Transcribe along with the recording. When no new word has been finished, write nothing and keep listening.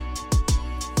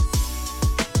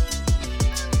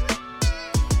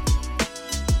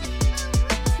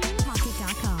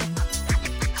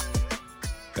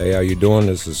Hey, how you doing?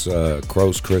 This is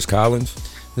Chris Collins.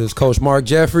 This is Coach Mark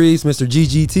Jeffries, Mr.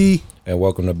 GGT. And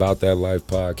welcome to About That Life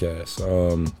podcast,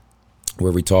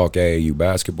 where we talk AAU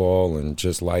basketball and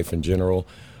just life in general.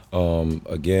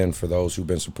 Again, for those who've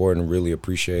been supporting, really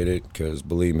appreciate it, because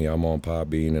believe me, I'm on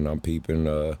Podbean and I'm peeping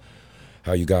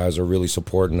how you guys are really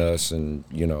supporting us. And,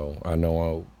 you know, I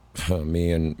know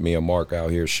me and Mark out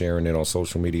here sharing it on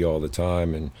social media all the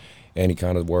time, and any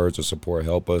kind of words of support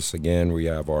help us. Again, we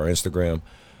have our Instagram,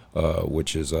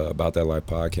 which is About That Life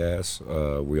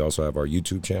Podcast. We also have our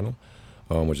YouTube channel,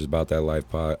 which is About That Life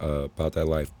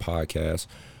Podcast.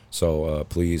 So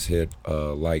please hit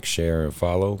like, share, and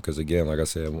follow, because again, like I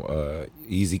said,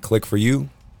 easy click for you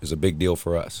is a big deal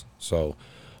for us. So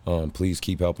please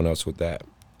keep helping us with that.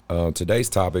 Today's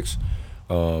topics,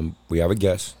 we have a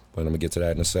guest, but I'm going to get to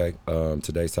that in a sec.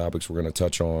 Today's topics, we're going to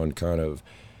touch on kind of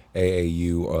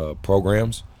AAU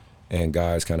programs and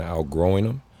guys kind of outgrowing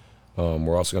them.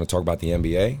 We're also going to talk about the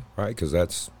NBA, right, because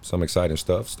that's some exciting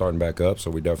stuff starting back up,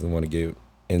 so we definitely want to get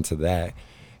into that.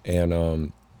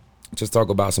 And just talk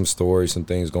about some stories, some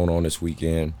things going on this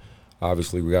weekend.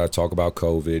 Obviously, we got to talk about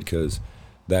COVID, because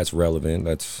that's relevant.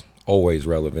 That's always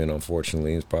relevant,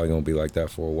 unfortunately. It's probably going to be like that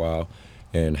for a while,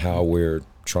 and how we're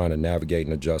trying to navigate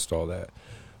and adjust all that.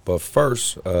 But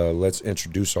first, let's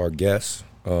introduce our guest.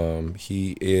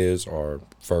 He is our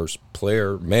first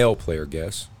male player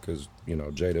guest, because, you know,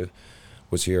 Jada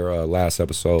was here last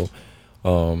episode.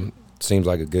 Seems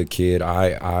like a good kid.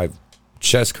 I've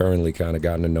just currently kind of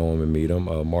gotten to know him and meet him.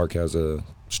 Mark has a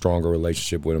stronger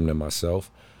relationship with him than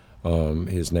myself.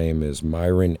 His name is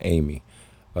Myron Amy.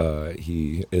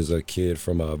 He is a kid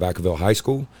from Vacaville High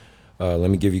School. Let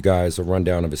me give you guys a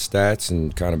rundown of his stats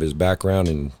and kind of his background,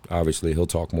 and obviously he'll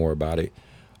talk more about it.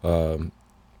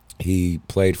 He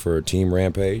played for Team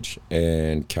Rampage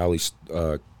and Cali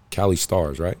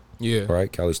Stars, right? Yeah.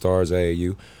 Right, Cali Stars,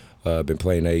 AAU. Been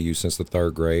playing AAU since the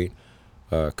third grade.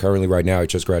 Currently, right now, he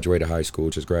just graduated high school,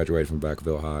 just graduated from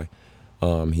Vacaville High.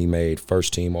 He made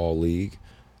first team All-League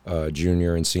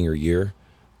junior and senior year.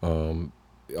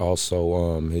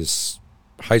 Also, his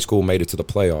high school made it to the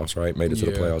playoffs, right? Made it to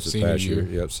the playoffs this past year.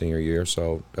 Yep, senior year.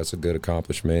 So that's a good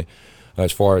accomplishment.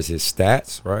 As far as his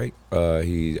stats, right,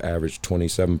 he averaged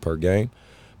 27 per game,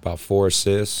 about 4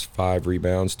 assists, 5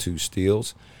 rebounds, 2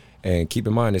 steals. And keep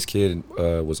in mind, this kid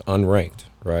was unranked,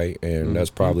 right? And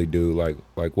that's probably due, like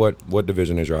what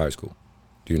division is your high school?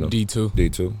 Do you know? D2.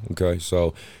 D2, okay.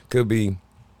 So could be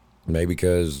maybe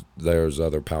because there's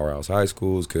other powerhouse high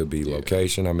schools, could be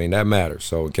location. I mean, that matters.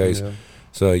 So in case,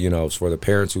 so, you know, for the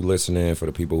parents who listening, for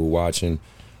the people who watching,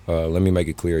 let me make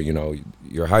it clear, you know,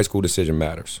 your high school decision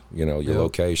matters. You know, your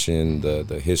location,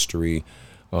 the history.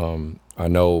 I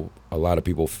know a lot of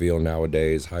people feel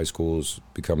nowadays high school's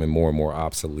becoming more and more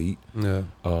obsolete,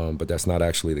 but that's not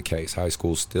actually the case. High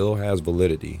school still has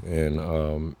validity,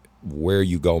 and where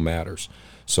you go matters.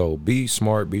 So be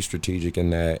smart, be strategic in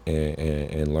that,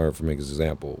 and learn from his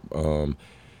example.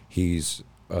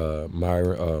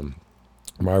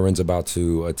 Myron's about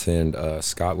to attend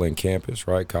Scotland campus,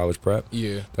 right? College prep.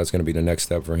 Yeah. That's going to be the next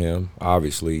step for him.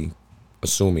 Obviously,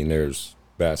 assuming there's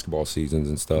basketball seasons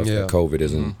and stuff, and COVID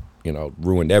isn't, you know,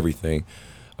 ruined everything.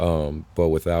 But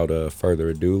without further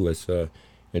ado, let's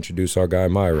introduce our guy,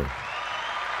 Myron.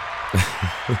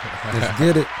 Let's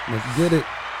get it. Let's get it.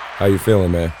 How you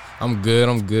feeling, man? I'm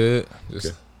good.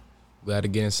 Just glad to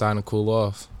get inside and cool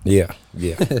off. Yeah.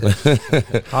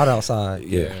 Hot outside.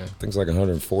 Yeah. I think it's like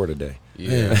 104 today.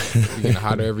 Yeah. It's getting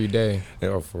hotter every day.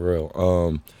 Yeah, for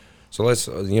real. So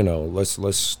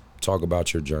let's talk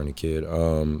about your journey, kid.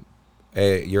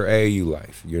 Your AAU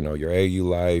life. You know, your AAU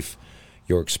life,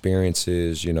 your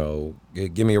experiences. You know,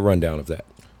 give me a rundown of that.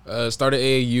 Started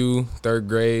AAU, third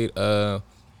grade.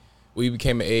 We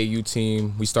became an AAU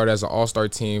team. We started as an all-star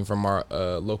team from our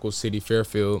local city,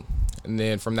 Fairfield. And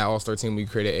then from that all-star team, we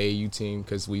created an AAU team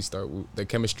because we start the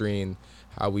chemistry and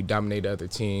how we dominate other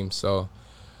teams. So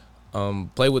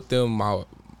played with them a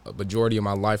majority of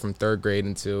my life from third grade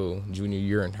until junior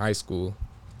year in high school.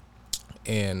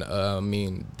 And, I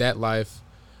mean, that life,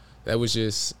 that was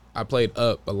just, I played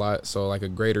up a lot, so like a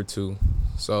grade or two.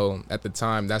 So at the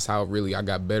time, that's how really I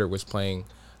got better, was playing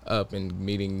up and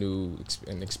meeting new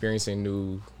and experiencing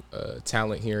new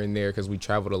talent here and there, because we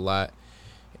traveled a lot.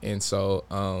 And so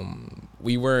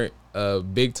we weren't a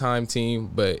big-time team,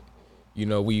 but, you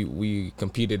know, we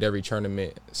competed every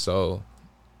tournament. So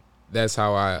that's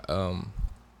how I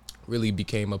really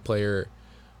became a player,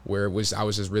 where I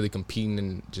was just really competing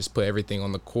and just put everything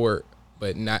on the court,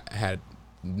 but not had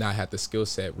the skill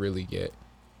set really yet,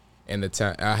 and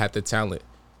I had the talent,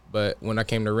 But when I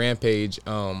came to Rampage,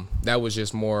 that was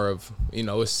just more of,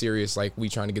 it's serious, like we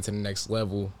trying to get to the next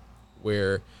level,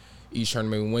 where each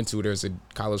tournament we went to, there's a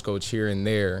college coach here and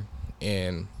there,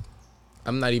 and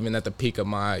I'm not even at the peak of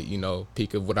my,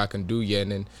 peak of what I can do yet.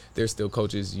 And then there's still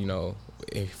coaches,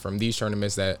 from these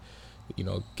tournaments that,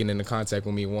 get into contact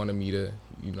with me, wanted me to,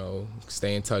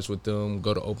 stay in touch with them,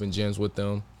 go to open gyms with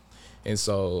them. And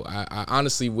so I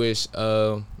honestly wish,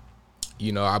 I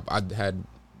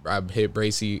hit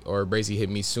Bracy, or Bracy hit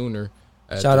me sooner.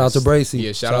 Shout out to Bracy.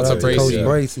 Yeah, shout out to Coach Bracy.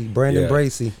 Bracy, Brandon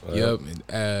Bracy. Yep,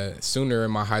 sooner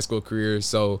in my high school career,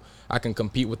 so I can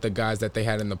compete with the guys that they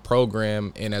had in the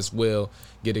program, and as well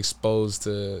get exposed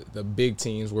to the big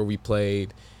teams where we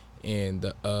played,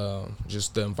 and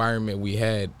just the environment we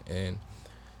had, and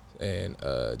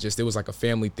just it was like a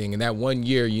family thing. And that 1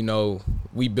 year,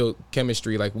 we built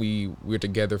chemistry, like we were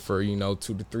together for 2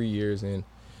 to 3 years, and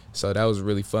so that was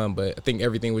really fun. But I think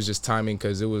everything was just timing,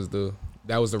 because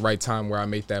that was the right time where I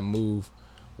made that move,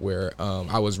 where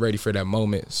I was ready for that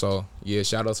moment. So yeah,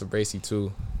 shout out to Bracy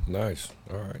too. Nice.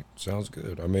 All right, sounds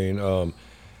good. I mean,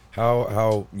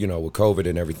 how with COVID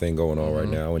and everything going on right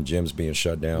now, and gyms being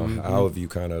shut down, how have you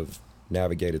kind of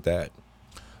navigated that?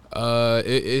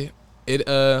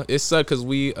 It sucked, because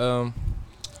we were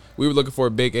looking for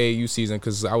a big AAU season,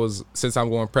 because since I'm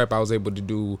going prep, I was able to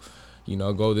do,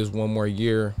 go this one more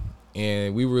year.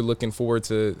 And we were looking forward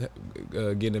to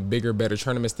getting bigger, better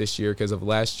tournaments this year because of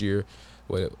last year,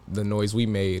 with the noise we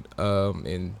made.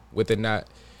 And with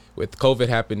COVID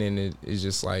happening, it's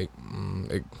just like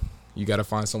you got to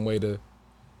find some way to,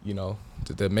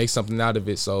 to make something out of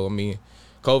it. So, I mean,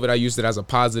 COVID, I used it as a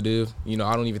positive. I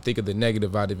don't even think of the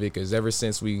negative out of it, because ever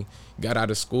since we got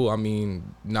out of school, I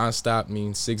mean,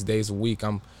 nonstop, 6 days a week,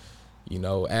 I'm,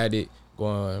 at it,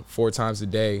 going 4 times a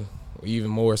day.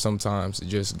 Even more sometimes,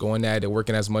 just going at it,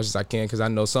 working as much as I can, because I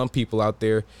know some people out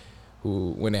there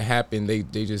who, when it happened, they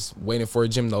just waiting for a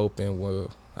gym to open.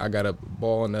 Well, I got a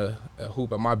ball in a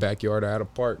hoop at my backyard or at a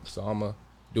park, so I'm going to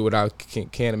do what I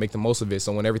can to make the most of it.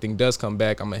 So when everything does come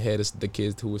back, I'm ahead of the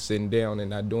kids who were sitting down and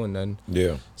not doing nothing.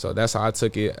 Yeah. So that's how I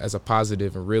took it, as a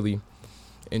positive, and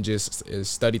just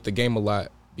studied the game a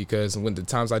lot, because when the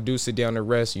times I do sit down and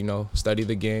rest, study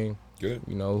the game. Good.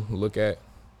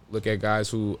 Look at guys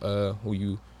who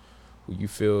you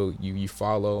feel you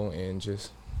follow, and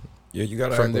just you got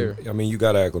to from there. I mean, you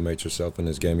got to acclimate yourself in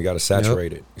this game. You got to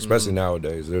saturate it, especially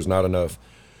nowadays. There's not enough,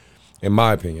 in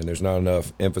my opinion, there's not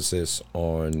enough emphasis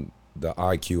on the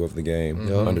IQ of the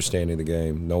game, understanding the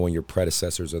game, knowing your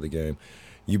predecessors of the game.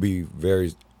 You be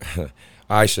very,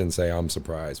 I shouldn't say I'm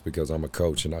surprised, because I'm a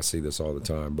coach and I see this all the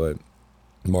time, but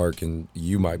Mark, and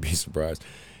you might be surprised.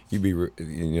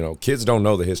 Kids don't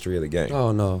know the history of the game.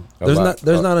 Oh no, there's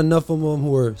not enough of them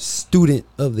who are student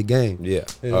of the game. Yeah,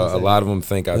 a lot of them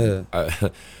think a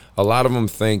lot of them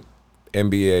think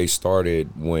NBA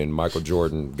started when Michael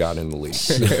Jordan got in the league.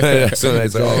 So they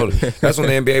say, "Oh, that's when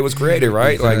the NBA was created,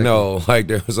 right?" Exactly. Like, no, like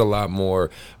there was a lot more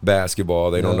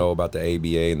basketball. They don't know about the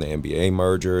ABA and the NBA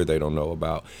merger. They don't know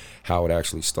about how it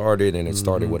actually started, and it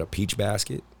started with a peach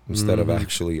basket instead of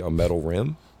actually a metal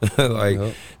rim.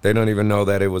 They don't even know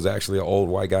that it was actually an old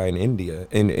white guy in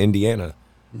Indiana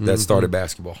that started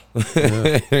basketball.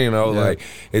 Like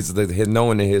it's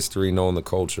knowing the history, knowing the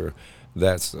culture.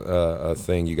 That's a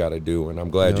thing you got to do, and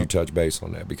I'm glad you touched base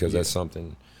on that, because that's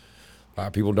something a lot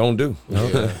of people don't do.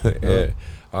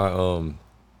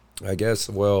 I guess.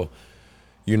 Well,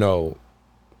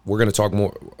 we're gonna talk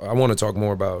more. I want to talk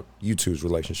more about you two's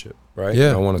relationship, right?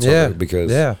 Yeah, I want to talk about it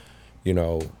because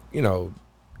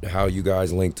how you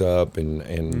guys linked up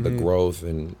and the growth,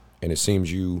 and it seems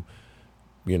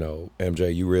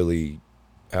MJ, you really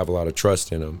have a lot of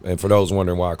trust in him. And for those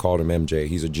wondering why I called him MJ,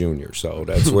 he's a junior, so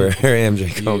that's where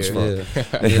MJ comes from.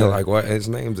 And like, what? His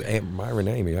name's Myron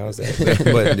Amy. How's that?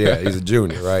 But yeah, he's a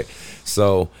junior, right?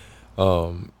 So,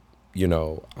 I'm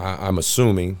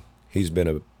assuming he's been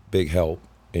a big help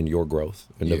in your growth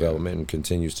and development, and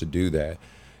continues to do that.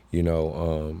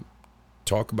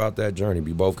 Talk about that journey.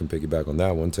 We both can piggyback on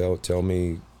that one. Tell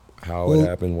me how it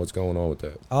happened, what's going on with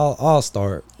that. I'll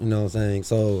start, you know what I'm saying?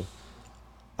 So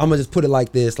I'm going to just put it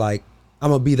like this, like I'm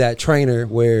going to be that trainer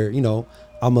where, I'm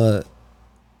going to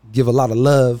give a lot of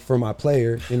love for my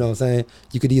player, you know what I'm saying?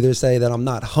 You could either say that I'm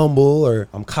not humble or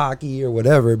I'm cocky or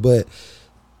whatever, but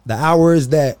the hours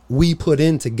that we put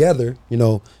in together,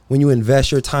 when you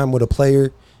invest your time with a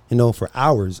player, for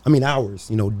hours,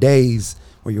 days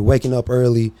where you're waking up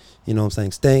early,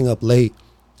 staying up late,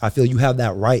 I feel you have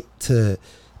that right to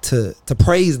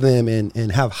praise them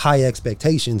and have high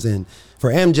expectations. And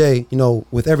for MJ,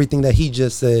 with everything that he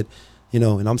just said,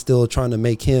 and I'm still trying to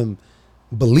make him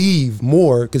believe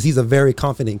more, because he's a very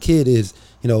confident kid, is,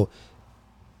 you know,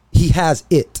 he has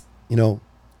it, you know,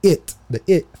 the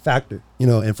it factor, you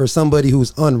know. And for somebody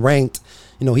who's unranked,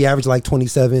 you know, he averaged like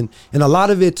 27. And a lot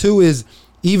of it too is,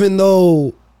 even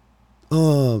though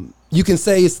you can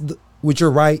say it's, which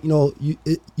you're right, you know,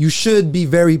 you should be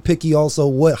very picky also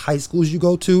what high schools you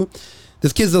go to.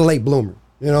 This kid's a late bloomer,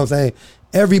 you know what I'm saying?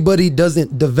 Everybody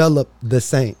doesn't develop the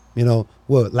same, you know.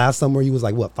 What, last summer he was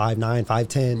like, what, 5'9",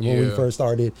 5'10" when we first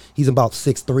started. He's about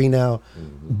 6'3" now.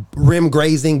 Rim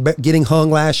grazing, getting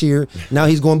hung last year. Now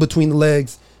he's going between the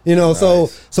legs, you know.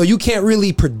 Nice. So you can't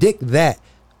really predict that.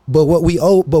 But what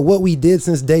we did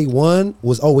since day one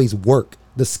was always work.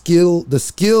 The skills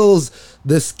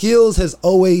has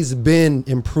always been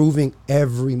improving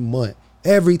every month,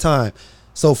 every time.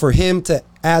 So for him to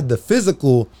add the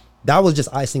physical, that was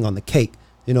just icing on the cake,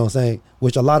 you know what I'm saying?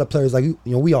 Which a lot of players, like, you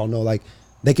know, we all know, like,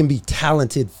 they can be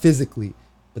talented physically,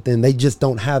 but then they just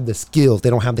don't have the skills. They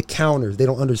don't have the counters. They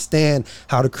don't understand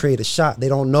how to create a shot. They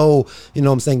don't know, you know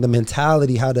what I'm saying, the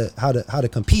mentality, how to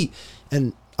compete.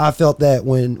 And I felt that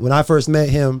when I first met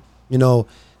him, you know,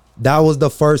 that was the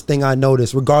first thing I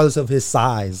noticed, regardless of his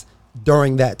size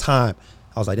during that time.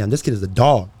 I was like, damn, this kid is a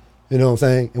dog. You know what I'm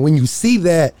saying? And when you see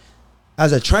that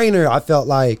as a trainer, I felt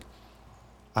like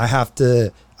I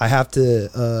felt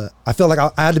like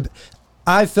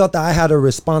I felt that I had a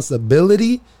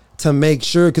responsibility to make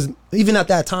sure, because even at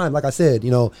that time, like I said,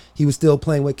 you know, he was still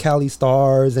playing with Cali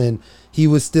Stars and he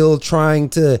was still trying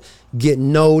to get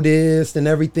noticed and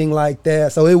everything like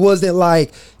that. So it wasn't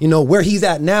like, you know, where he's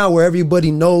at now, where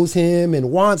everybody knows him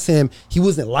and wants him. He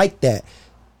wasn't like that.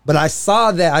 But I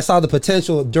saw the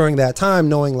potential during that time,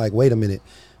 knowing like, wait a minute,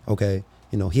 okay,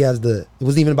 you know, it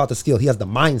wasn't even about the skill. He has the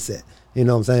mindset, you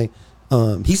know what I'm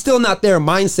saying? He's still not there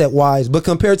mindset wise, but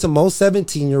compared to most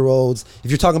 17-year-olds, if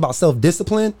you're talking about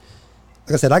self-discipline,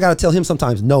 like I said, I got to tell him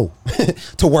sometimes no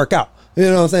to work out. You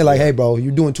know what I'm saying? Like, hey, bro,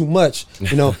 you're doing too much,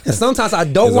 you know? And sometimes I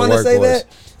don't want to say that.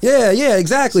 Yeah,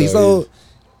 exactly. So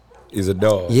he's a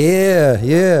dog. Yeah.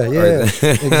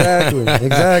 Exactly.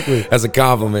 That's a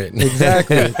compliment.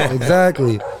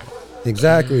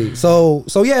 Exactly. So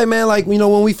yeah, man, like, you know,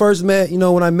 when we first met, you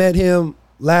know, when I met him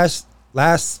last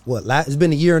it's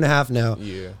been a year and a half now.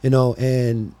 Yeah. You know,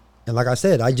 and like I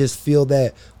said, I just feel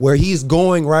that where he's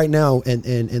going right now and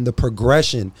the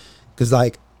progression, because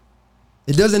like,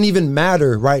 it doesn't even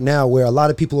matter right now where a lot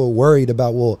of people are worried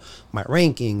about, well, my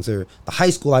rankings or the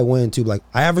high school I went to. Like,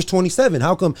 I averaged 27.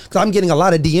 How come? Because I'm getting a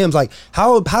lot of DMs like,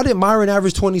 how did Myron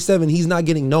average 27? He's not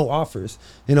getting no offers.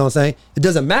 You know what I'm saying? It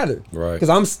doesn't matter. Right. Because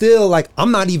I'm still like,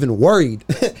 I'm not even worried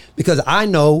because I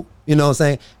know, you know what I'm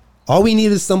saying? All we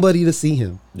need is somebody to see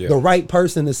him, the right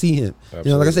person to see him. Absolutely.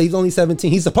 You know, like I said, he's only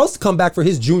 17. He's supposed to come back for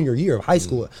his junior year of high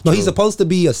school. No, he's supposed to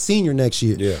be a senior next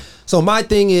year. Yeah. So my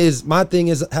thing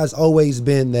has always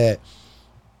been that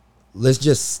let's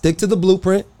just stick to the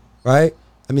blueprint, right?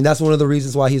 I mean, that's one of the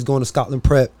reasons why he's going to Scotland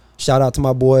Prep. Shout out to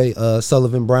my boy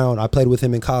Sullivan Brown. I played with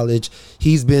him in college.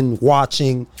 He's been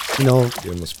watching, you know.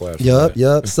 Give him a splash.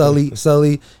 Yup.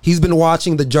 Sully. He's been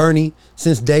watching the journey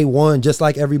since day one, just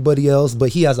like everybody else. But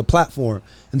he has a platform,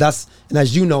 and as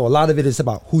you know, a lot of it is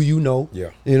about who you know.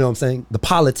 Yeah. You know what I'm saying? The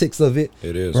politics of it.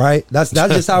 It is. Right. That's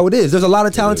just how it is. There's a lot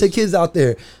of talented kids out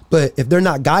there, but if they're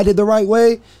not guided the right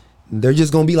way, they're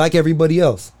just gonna be like everybody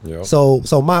else. Yep. So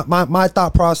my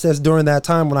thought process during that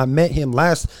time when I met him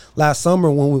last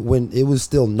summer, when it was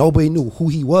still nobody knew who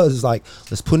he was, is like,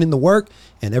 let's put in the work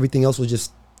and everything else will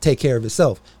just take care of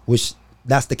itself. Which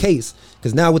that's the case,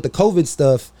 because now with the COVID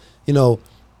stuff, you know,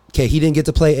 okay, he didn't get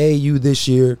to play AAU this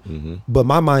year, but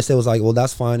my mindset was like, well,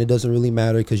 that's fine. It doesn't really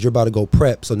matter because you're about to go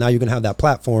prep, so now you're gonna have that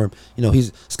platform. You know,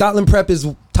 Scotland Prep is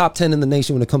top 10 in the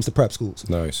nation when it comes to prep schools.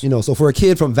 Nice. You know, so for a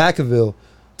kid from Vacaville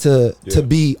to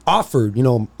be offered, you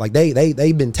know, like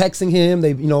they've been texting him,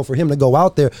 you know, for him to go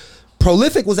out there.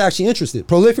 Prolific was actually interested.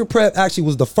 Prolific Prep actually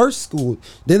was the first school.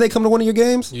 Did they come to one of your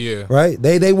games? Yeah. Right?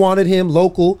 They wanted him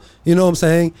local, you know what I'm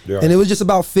saying? Yeah. And it was just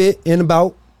about fit and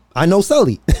about, I know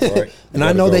Sully. Right. And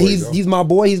I know that he's my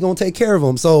boy, he's gonna take care of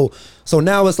him. So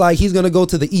now it's like he's gonna go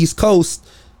to the East Coast,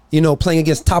 you know, playing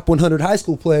against top 100 high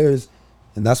school players,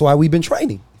 and that's why we've been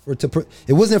training.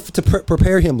 It wasn't to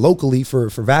prepare him locally for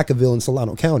Vacaville and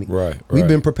Solano County. Right. We've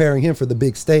been preparing him for the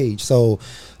big stage. So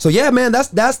yeah, man,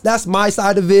 that's my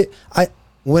side of it.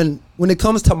 When it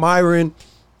comes to Myron,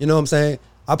 you know what I'm saying?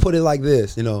 I put it like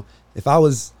this, you know, if I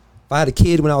had a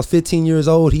kid when I was 15 years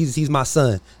old, he's my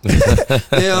son. You know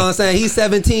what I'm saying? He's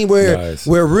 17 where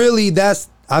really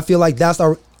I feel like that's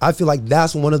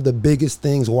one of the biggest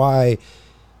things why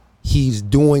he's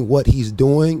doing what he's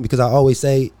doing, because I always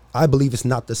say, I believe it's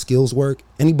not the skills work.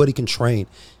 Anybody can train.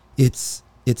 It's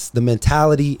it's the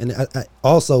mentality, and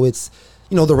also it's,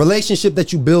 you know, the relationship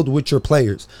that you build with your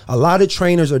players. A lot of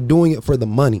trainers are doing it for the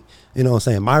money. You know what I'm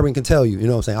saying? Myron can tell you, you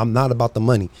know what I'm saying? I'm not about the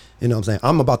money. You know what I'm saying?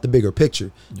 I'm about the bigger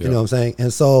picture. You know what I'm saying?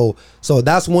 And so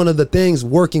that's one of the things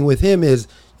working with him is,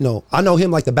 you know, I know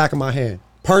him like the back of my hand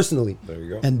personally. There you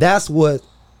go. And that's what,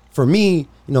 for me,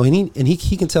 you know, and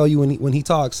he can tell you when he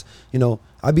talks, you know,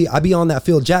 I be on that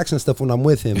Phil Jackson stuff when I'm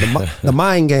with him, the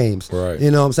mind games. Right.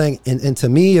 You know what I'm saying? And to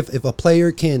me, if a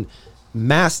player can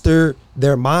master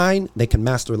their mind, they can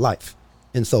master life.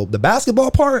 And so the basketball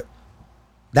part,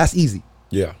 that's easy.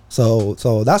 Yeah. So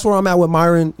that's where I'm at with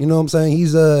Myron. You know what I'm saying?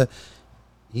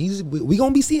 We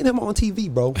gonna be seeing him on TV,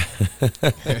 bro.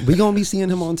 We gonna be seeing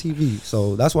him on TV.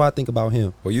 So that's why I think about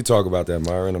him. Well, you talk about that,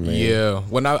 Myron. I mean, Yeah,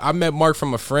 when I met Mark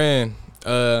from a friend,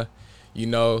 you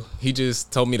know, he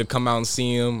just told me to come out and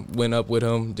see him. Went up with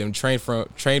him, then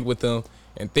trained with him.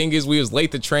 And thing is, we was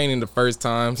late to training the first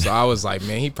time, so I was like,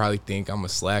 man, he probably think I'm a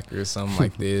slacker or something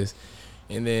like this.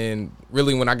 And then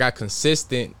really, when I got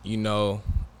consistent, you know,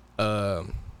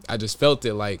 I just felt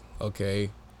it like, okay,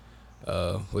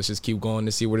 let's just keep going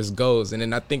to see where this goes. And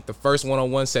then I think the first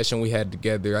one-on-one session we had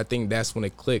together, I think that's when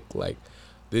it clicked. Like,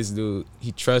 this dude,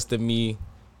 he trusted me,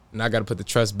 and I got to put the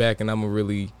trust back, and I'm gonna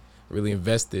really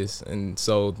invest this. And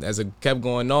so as it kept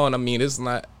going on, I mean, it's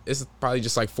probably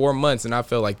just like 4 months, and I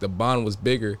felt like the bond was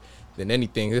bigger than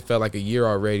anything. It felt like a year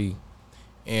already.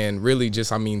 And really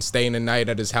just, I mean, staying the night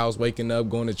at his house, waking up,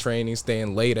 going to training,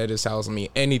 staying late at his house. I mean,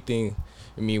 anything.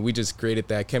 I mean, we just created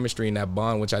that chemistry and that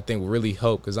bond, which I think really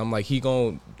helped, because I'm like, he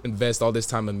gonna invest all this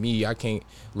time in me. I can't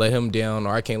let him down,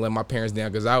 or I can't let my parents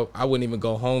down, because I wouldn't even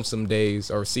go home some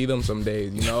days or see them some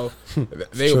days, you know.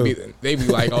 They'd be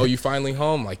like, oh, you finally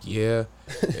home? Like, yeah.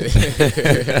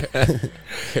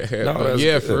 No,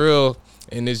 yeah, good. for real.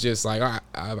 And it's just like,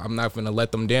 I'm not gonna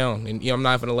let them down, and I'm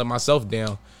not gonna let myself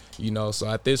down, you know. So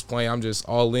at this point, I'm just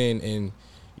all in. And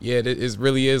yeah, it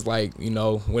really is like, you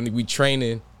know, when we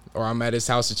training, or I'm at his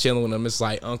house chilling with him, it's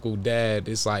like uncle, dad.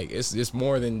 It's like, it's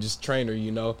more than just trainer, you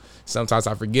know. Sometimes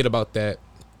I forget about that.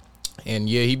 And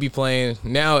yeah, he be playing.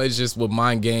 Now it's just with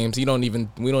mind games. We don't even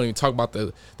talk about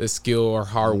the skill or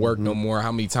hard work no more.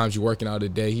 How many times you working out a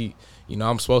day? You know,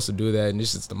 I'm supposed to do that, and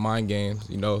it's just the mind games,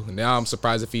 you know. Now I'm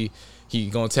surprised if he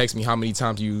gonna text me how many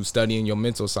times you studying your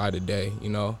mental side a day, you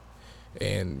know.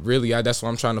 And really, that's what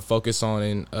I'm trying to focus on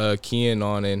and keying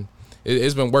on. And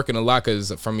it's been working a lot,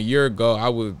 because from a year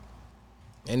ago,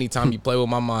 anytime you play with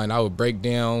my mind, I would break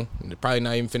down and probably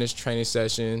not even finish training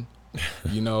session.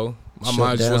 You know, my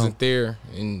mind just wasn't there.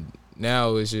 And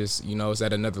now it's just, you know, it's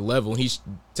at another level. He's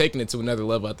taking it to another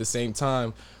level at the same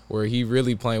time, where he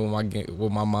really playing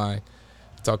with my mind.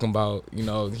 Talking about, you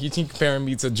know, he comparing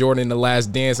me to Jordan in The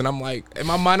Last Dance, and I'm like, in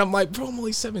my mind, I'm like, bro, I'm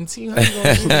only 17. How you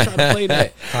gonna even try to play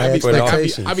that?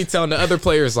 I be telling the other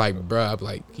players, like, bro, I be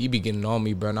like, he be getting on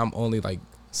me, bro, and I'm only like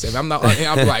 7.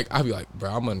 I be like,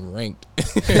 bro, I'm unranked.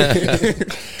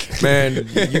 Man,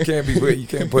 you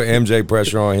can't put MJ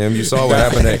pressure on him. You saw what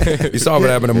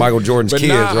happened to Michael Jordan's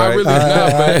kids, right?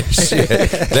 Really shit,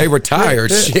 they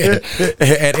retired shit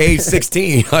at age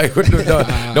 16. Like,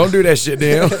 don't do that shit,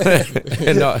 damn.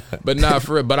 But nah,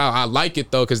 for real. But I like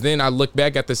it though, because then I look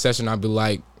back at the session, I'd be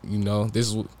like, you know,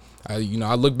 this is, I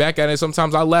look back at it.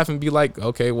 Sometimes I laugh and be like,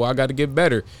 okay, well, I got to get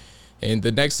better. And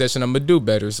the next session, I'm going to do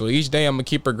better. So each day, I'm going to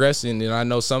keep progressing. And I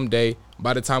know someday,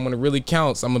 by the time when it really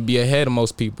counts, I'm going to be ahead of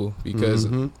most people, because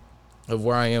of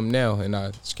where I am now. And I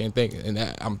just can't think. And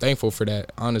I'm thankful for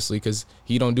that, honestly, because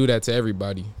he don't do that to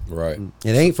everybody. Right.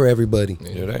 It ain't for everybody.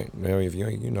 It ain't. Man, if you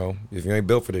ain't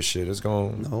built for this shit, it's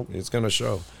gonna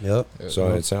show. Yep.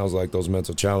 So it sounds like those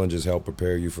mental challenges help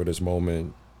prepare you for this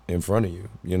moment in front of you.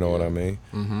 You know what I mean?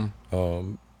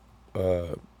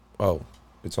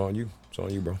 It's on you. It's on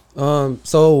you, bro.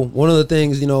 So one of the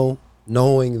things, you know,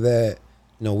 knowing that,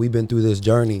 you know, we've been through this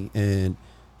journey, and,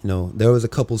 you know, there was a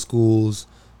couple schools,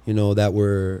 you know, that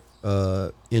were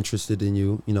interested in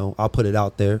you. You know, I'll put it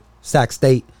out there. Sac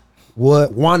State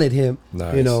wanted him.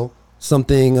 Nice. You know,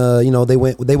 something. You know, they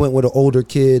went with an older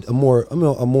kid, a more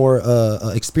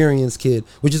experienced kid,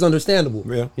 which is understandable.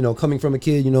 Yeah. You know, coming from a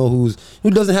kid, you know, who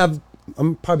doesn't have.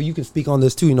 Probably you can speak on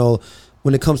this too. You know,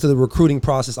 when it comes to the recruiting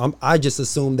process, I just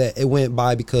assumed that it went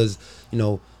by because, you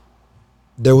know,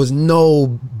 there was no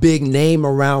big name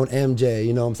around MJ,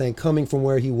 you know what I'm saying, coming from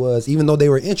where he was. Even though they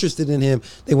were interested in him,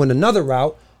 they went another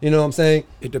route, you know what I'm saying?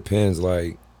 It depends.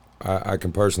 Like, I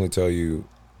can personally tell you,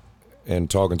 and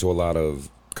talking to a lot of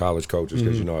college coaches,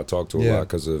 because, you know, I talk to a lot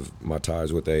because of my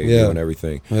ties with AAU and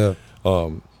everything. Yeah.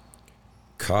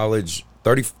 College,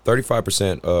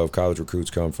 35% of college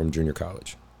recruits come from junior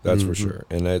college. That's for sure.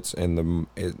 And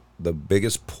the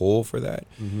biggest pull for that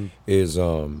is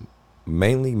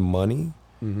mainly money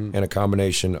and a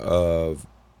combination of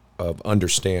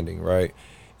understanding, right?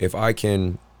 If I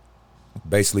can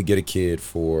basically get a kid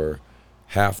for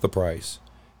half the price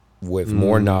with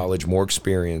more knowledge, more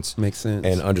experience, makes sense,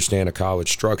 and understand a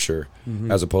college structure,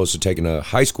 as opposed to taking a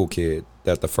high school kid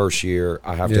that the first year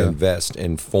I have to invest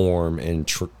and form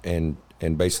and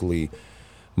basically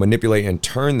manipulate and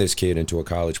turn this kid into a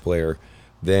college player,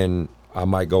 then I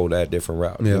might go that different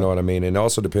route. You know what I mean? And it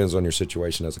also depends on your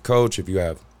situation as a coach. If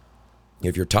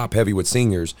you're top heavy with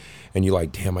seniors and you're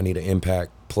like, damn, I need an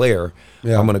impact player,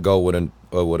 I'm going to go with a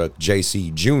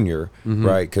JC Junior,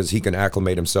 right? Because he can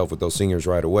acclimate himself with those seniors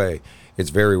right away. It's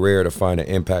very rare to find an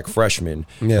impact freshman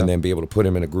and then be able to put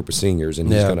him in a group of seniors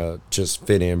and he's going to just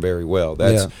fit in very well.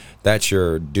 That's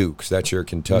your Dukes, that's your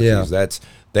Kentuckys,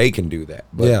 they can do that.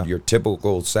 But your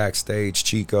typical Sac State,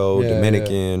 Chico,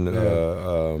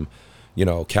 Dominican,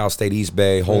 Cal State East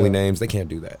Bay, Holy Names, they can't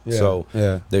do that. So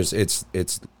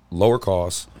it's lower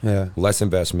cost, less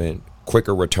investment,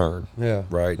 quicker return.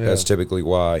 Right? That's typically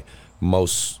why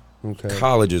most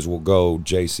colleges will go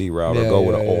JC route or go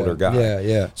with an older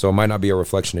guy. So it might not be a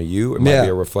reflection of you. It might be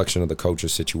a reflection of the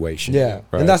coach's situation. Right?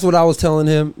 And that's what I was telling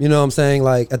him. You know what I'm saying?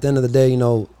 Like, at the end of the day,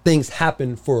 things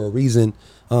happen for a reason.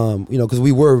 Because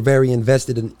we were very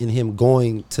invested in him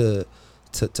going to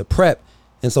prep.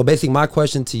 And so basically my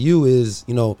question to you is,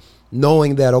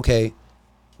 knowing that, okay,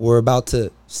 we're about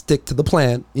to stick to the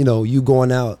plan, you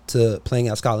going out to playing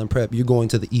at Scotland Prep, you're going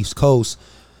to the East Coast.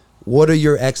 What are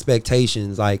your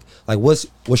expectations? Like what's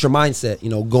your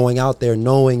mindset, going out there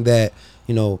knowing that,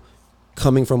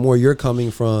 coming from where you're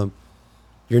coming from,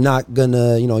 you're not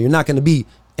gonna be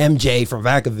MJ from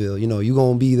Vacaville. You're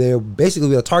gonna be there basically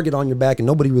with a target on your back and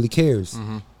nobody really cares.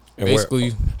 And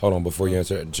basically, hold on before you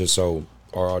answer, just so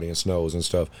our audience knows and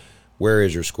stuff. Where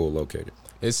is your school located?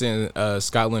 It's in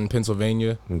Scotland,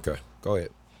 Pennsylvania. Okay, go ahead.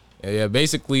 Yeah,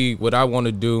 basically what I want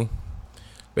to do,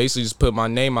 basically just put my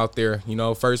name out there,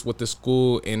 first with the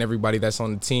school and everybody that's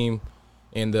on the team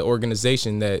and the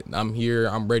organization, that I'm here,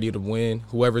 I'm ready to win.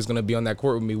 Whoever's going to be on that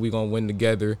court with me, we're going to win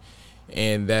together.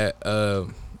 And that,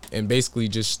 and basically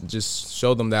just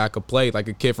show them that I could play like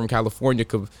a kid from California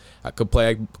could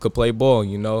play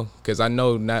ball, because I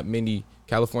know not many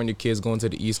California kids going to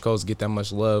the East Coast get that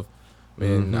much love.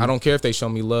 And I don't care if they show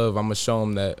me love. I'm going to show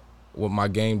them that what my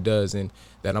game does and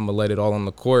that I'm going to let it all on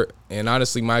the court. And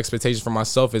honestly, my expectation for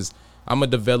myself is I'm going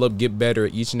to develop, get better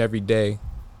each and every day,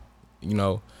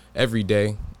 every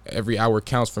day. Every hour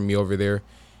counts for me over there.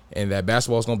 And that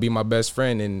basketball is going to be my best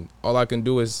friend. And all I can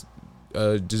do is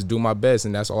just do my best.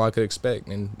 And that's all I could expect.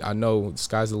 And I know the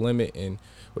sky's the limit. And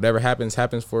whatever happens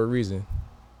for a reason.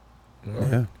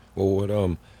 Yeah.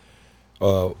 Well,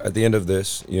 at the end of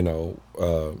this,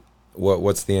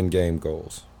 what's the end game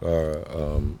goals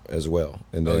as well,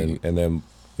 and then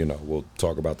we'll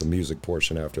talk about the music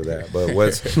portion after that. But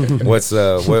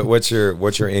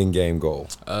what's your end game goal?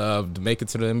 To make it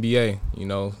to the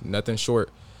NBA, nothing short.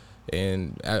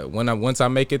 And once I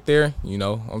make it there,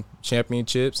 I'm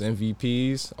championships,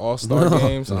 MVPs, All-Star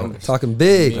games. I'm talking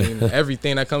big.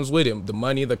 Everything that comes with it, the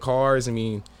money, the cars.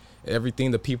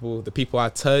 Everything, the people I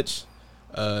touch.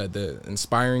 The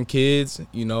inspiring kids,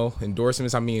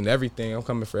 endorsements. Everything. I'm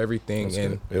coming for everything. That's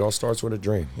and good. It all starts with a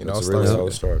dream. It all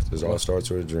starts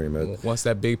with a dream. Once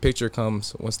that big picture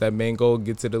comes, once that main goal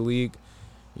gets to the league,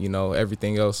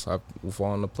 everything else will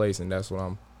fall into place, and that's what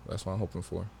I'm hoping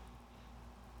for.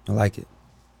 I like it.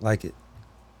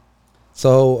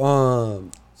 So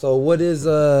what is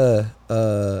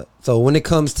so when it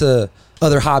comes to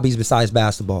other hobbies besides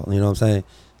basketball, you know what I'm saying?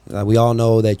 We all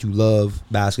know that you love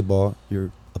basketball.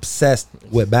 You're obsessed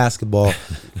with basketball.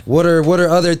 What are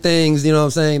other things, you know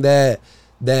what I'm saying,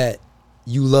 that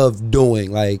you love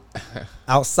doing, like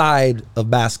outside of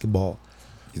basketball?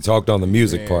 You talked on the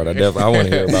music part. I want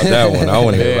to hear about that one. I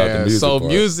want to hear about the music so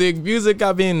part. music.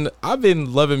 I've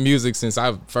been loving music since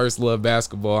I first loved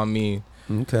basketball.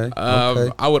 Okay.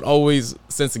 I would always,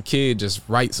 since a kid, just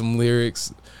write some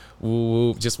lyrics.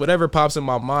 Just whatever pops in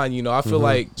my mind, I feel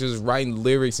like just writing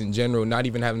lyrics in general, not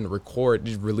even having to record,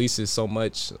 just releases so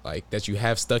much like that you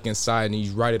have stuck inside, and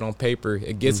you write it on paper.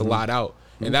 It gets a lot out,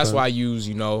 and that's why I use,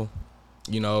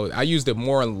 I used it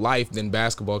more in life than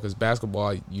basketball, because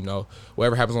basketball,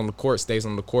 whatever happens on the court stays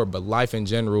on the court. But life in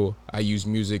general, I use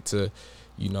music to,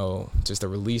 just to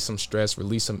release some stress,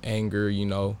 release some anger.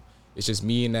 It's just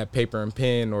me and that paper and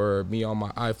pen, or me on my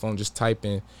iPhone just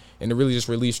typing. And it really just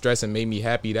relieved stress and made me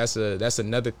happy. That's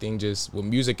another thing. Just with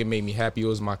music, it made me happy. It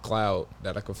was my cloud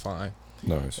that I could find.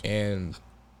 Nice. And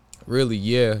really,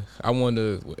 yeah, I want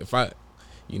to. If I,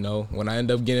 you know, when I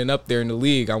end up getting up there in the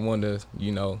league, I want to,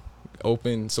 you know,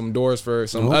 open some doors for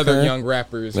some other young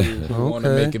rappers who want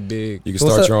to make it big. You can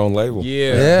start your own label.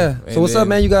 Yeah. So what's up,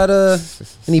 man? You got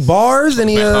any bars?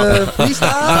 Any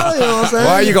freestyle? You know what I'm saying?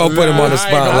 Why are you gonna put him on the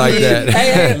spot like that?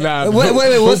 Hey, Nah,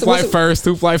 wait. Who fly first?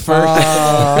 Okay. 'Cause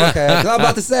I was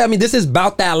about to say. I mean, this is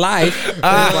about that life.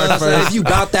 If you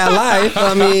about that life,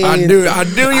 I mean, I knew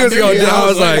you was gonna do. I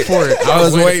was like, I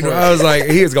was waiting. for it. I was like,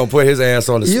 he was gonna put his ass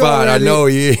on the spot. I know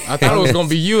he. I thought it was gonna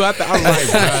be you. I was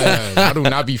like, I do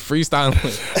not be freestyling.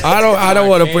 I don't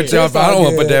want to put y'all. I don't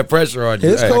want to put that pressure on you.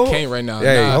 It's cool. I can't right now.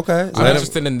 Hey, nah. okay. I'm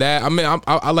interested in that. I mean,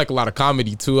 I like a lot of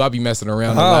comedy too. I'll be messing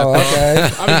around a lot. Okay.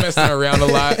 I'll be messing around a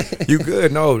lot. You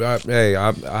good? No,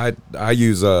 I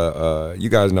use you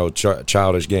guys know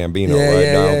Childish Gambino,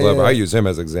 right? Donald Glover. yeah. I use him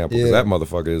as an example because that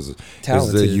motherfucker is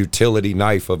the utility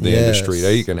knife of the industry.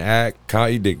 He can act,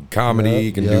 he did comedy,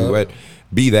 he can do it.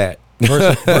 Be that.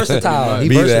 Versatile. He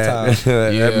Be versatile.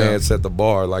 That man set the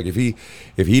bar. Like if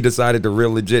he decided to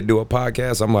real legit do a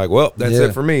podcast, I'm like, well, that's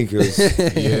it for me because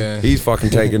he's fucking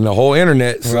taking the whole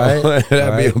internet. So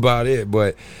that'd be about it.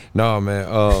 But no,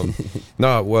 man.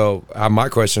 My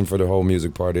question for the whole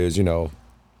music part is, you know,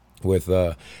 with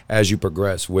as you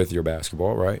progress with your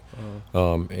basketball, right?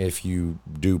 If you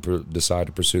do decide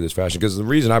to pursue this fashion, because the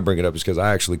reason I bring it up is because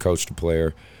I actually coached a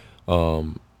player.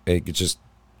 It just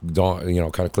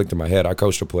kind of clicked in my head. I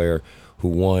coached a player who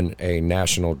won a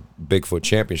national Bigfoot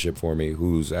championship for me,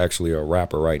 who's actually a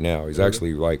rapper right now. He's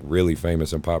actually like really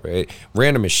famous and popular.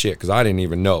 Random as shit because I didn't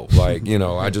even know. Like, you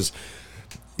know,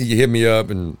 he hit me up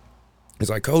and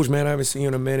he's like, Coach, man, I haven't seen you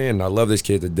in a minute, and I love this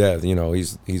kid to death. You know,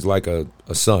 he's like a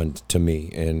son to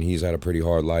me, and he's had a pretty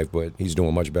hard life, but he's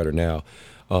doing much better now.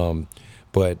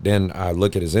 But then I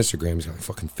look at his Instagram, he's got like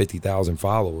fucking 50,000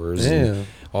 followers. And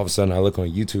all of a sudden I look on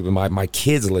YouTube and my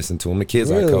kids listen to him. The kids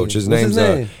I coach. His name's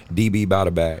DB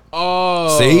Bada Bag.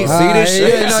 Oh. See this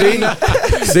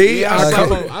shit? See?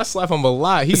 I slap him a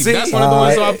lot. That's one of the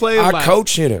ones I play. I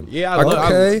coach him. Yeah,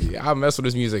 I mess with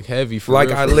his music heavy for like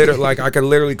real. I could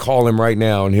literally call him right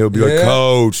now and he'll be like,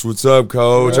 Coach, what's up,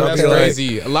 Coach? That's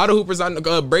crazy. A lot of hoopers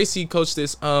Bracy coached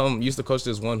this used to coach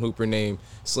this one hooper named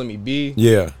Slimmy B.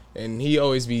 Yeah. And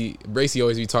Bracy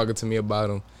always be talking to me about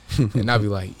him. And I'd be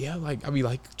like,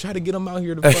 try to get him out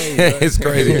here to play. It's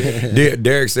crazy.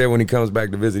 Derek said when he comes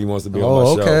back to visit, he wants to be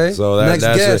on my show. So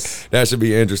that should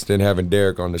be interesting having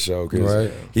Derek on the show because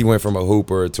he went from a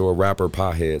hooper to a rapper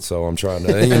pothead. So I'm trying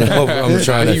to,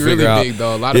 to he's figure out. Big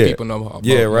though. A lot of people know.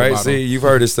 Right. Know See, him. you've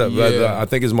heard his stuff. I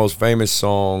think his most famous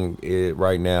song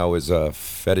right now is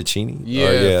Fettuccine.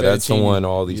 That's the one.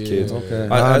 All these kids. Okay.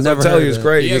 I never tell you, it's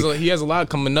crazy. He has a lot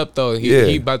coming up though.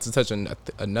 He about to touch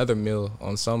another mill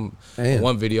on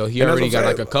one video. He already got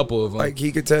like a couple of them. Like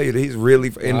he could tell you that he's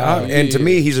really and to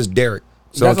me he's just Derek.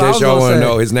 So in case y'all want to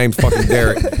know, his name's fucking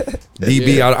Derek.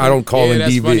 DB. I don't call him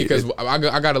that's DB. Funny because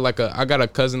I got a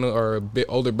cousin or a bit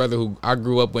older brother who I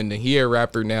grew up with. He a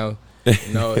rapper now.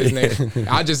 You know his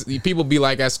name. People be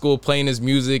like at school playing his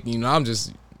music. You know I'm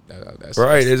just.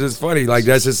 It's just funny. Like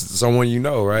that's just someone you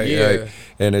know, right? Yeah. Like,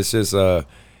 and it's just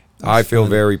I feel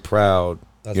very proud.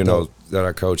 That's dope. That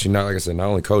I coach. Not like I said, not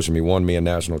only coaching me, won me a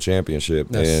national championship.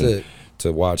 That's sick.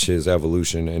 To watch his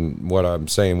evolution. And what I'm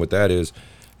saying with that is,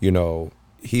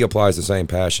 he applies the same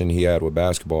passion he had with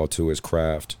basketball to his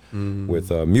craft with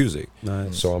music.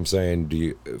 Nice. So I'm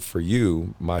saying,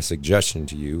 my suggestion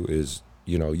to you is,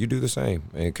 you do the same,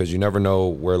 because you never know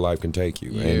where life can take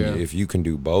you. Yeah. And if you can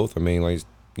do both, I mean, like,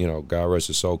 God rest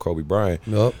his soul, Kobe Bryant,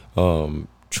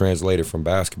 translated from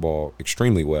basketball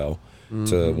extremely well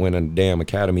to win a damn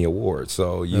Academy Award.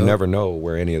 So you never know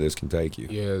where any of this can take you.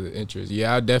 Yeah, the interest.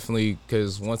 Yeah, I definitely,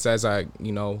 because once as I,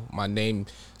 my name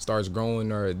starts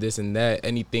growing or this and that,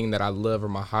 anything that I love or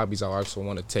my hobbies, I also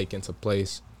want to take into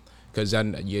place. Because,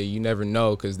 you never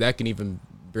know, because that can even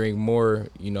bring more,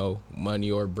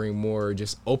 money or bring more,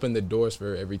 just open the doors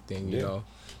for everything, you know.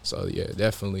 So, yeah,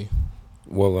 definitely.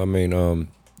 Well, I mean,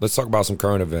 let's talk about some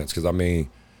current events, because, I mean,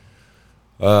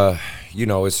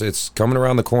 it's coming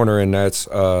around the corner, and that's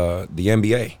the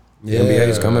NBA. The NBA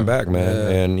is coming back,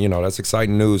 man, and that's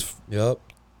exciting news.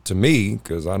 To me,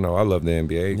 because I know I love the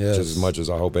NBA just as much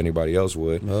as I hope anybody else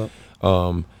would.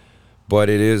 But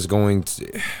it is going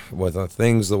to, with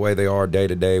things the way they are day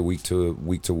to day, week to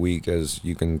week, as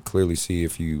you can clearly see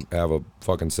if you have a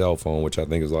fucking cell phone, which I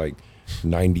think is like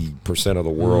 90% of the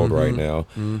world right now.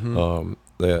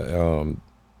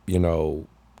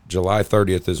 July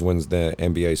 30th is when the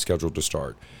NBA is scheduled to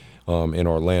start in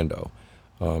Orlando.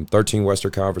 13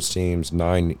 Western Conference teams,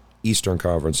 9 Eastern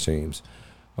Conference teams.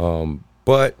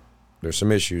 But there's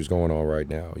some issues going on right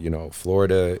now.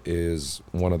 Florida is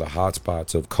one of the hot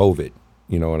spots of COVID,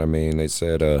 You know what I mean? They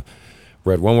said,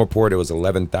 read one report, it was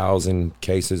 11,000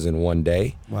 cases in one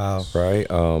day. Wow. Right?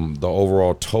 The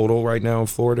overall total right now in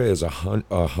Florida is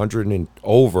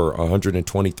over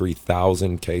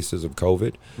 123,000 cases of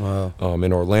COVID. Wow.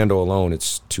 In Orlando alone,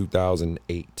 it's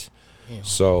 2,008. Damn.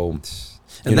 So,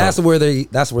 And that's where all the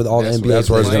NBA that's where it's players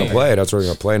going playing. to play. That's where they're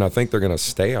going to play. And I think they're going to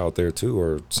stay out there too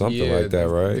or something like that,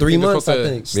 right? 3 They're months, supposed I to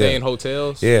think. Stay Yeah. in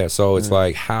hotels. Yeah, so it's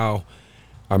like how,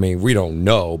 I mean, we don't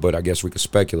know, but I guess we could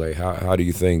speculate. How do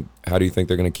you think they're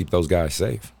going to keep those guys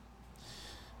safe?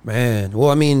 Man, well,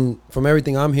 I mean, from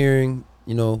everything I'm hearing,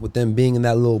 you know, with them being in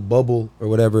that little bubble or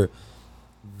whatever,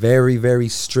 very, very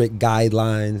strict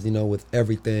guidelines, you know, with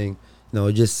everything. You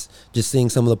know, just seeing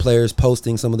some of the players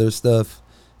posting some of their stuff,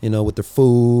 you know, with their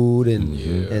food and,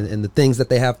 and the things that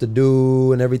they have to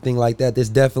do and everything like that. This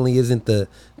definitely isn't the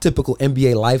typical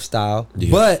NBA lifestyle.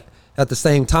 Yeah. But at the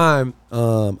same time,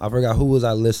 I forgot who was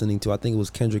I listening to. I think it was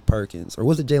Kendrick Perkins or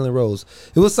was it Jalen Rose?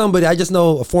 It was somebody. I just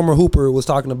know a former hooper was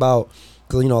talking about,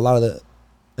 because, you know, a lot of the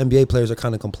NBA players are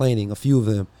kind of complaining, a few of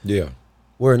them. Yeah.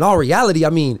 Where in all reality, I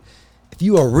mean, if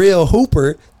you a real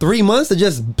hooper, 3 months of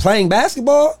just playing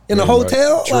basketball in a Yeah,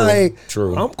 hotel, right. True, like,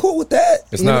 true. I'm cool with that.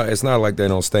 It's you not. know? It's not like they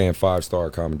don't stay in 5-star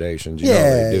accommodations. You know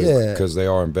Yeah, they do yeah. because they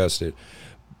are invested.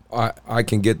 I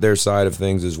can get their side of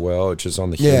things as well. It's just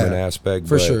on the Yeah, human aspect,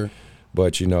 for but, sure.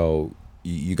 But you know,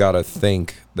 you got to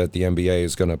think that the NBA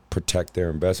is going to protect their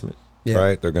investment. Yeah.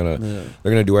 Right? They're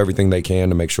gonna do everything they can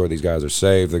to make sure these guys are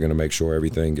safe. They're gonna make sure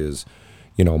everything is,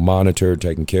 you know, monitored,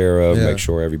 taken care of. Yeah. Make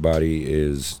sure everybody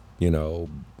is, you know,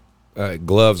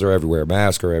 gloves are everywhere,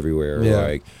 masks are everywhere. Yeah.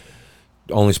 Like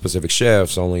only specific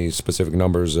chefs, only specific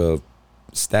numbers of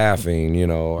staffing. You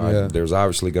know, Yeah. there's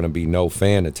obviously going to be no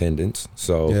fan attendance.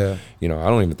 So, Yeah. you know, I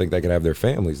don't even think they can have their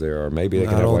families there, or maybe they I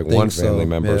can have don't like think one so. family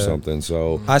member or Yeah. something.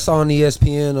 So, I saw on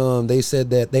ESPN, they said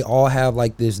that they all have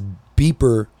like this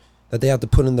beeper that they have to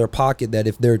put in their pocket, that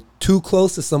if they're too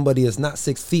close to somebody that's not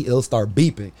 6 feet, it'll start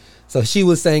beeping. So she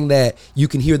was saying that you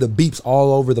can hear the beeps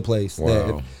all over the place. Wow. That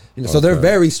if- you know, so they're Okay.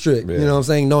 very strict. Yeah. You know what I'm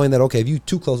saying? Knowing that, okay, if you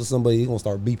too close to somebody, you're going to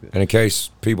start beeping. and in case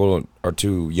people are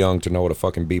too young to know what a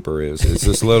fucking beeper is, it's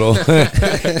this little,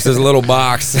 it's this little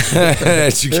box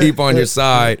that you keep on your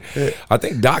side. I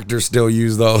think doctors still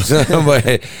use those,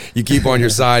 but you keep on your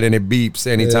side and it beeps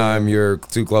anytime you're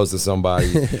too close to somebody.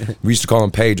 We used to call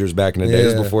them pagers back in the day.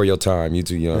 This Yeah. is before your time. You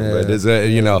too young, Yeah. but it's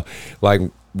you know, like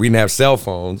we didn't have cell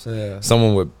phones. Yeah.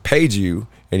 Someone would page you,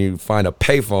 and you'd find a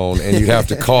payphone, and you'd have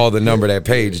to call the number that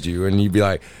paged you, and you'd be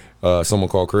like, someone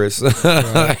call Chris.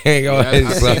 Yeah,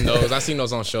 I've seen those. I've seen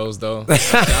those on shows though.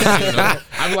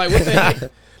 I'm like, what the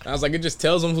heck? I was like, it just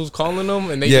tells them who's calling them,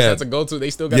 and they just have to go to. They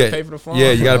still got to pay for the phone.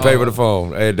 Yeah, you got to pay for the Oh.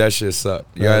 phone. Hey, that shit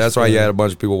sucked. Yeah, that's why you had a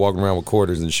bunch of people walking around with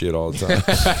quarters and shit all the time.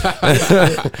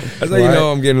 That's how you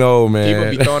know I'm getting old, man.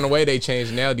 People be throwing away they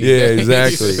change now. These Yeah, days.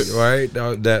 exactly. Right.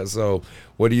 That. So,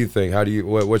 what do you think? How do you?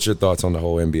 What's your thoughts on the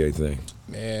whole NBA thing?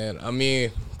 Man, I mean,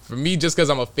 for me, just because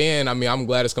I'm a fan, I mean, I'm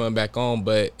glad it's coming back on,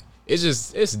 but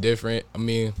it's different. I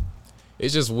mean,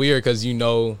 it's just weird because you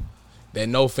know that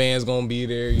no fans gonna be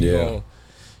there. You know,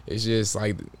 it's just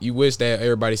like you wish that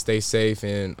everybody stays safe,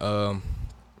 and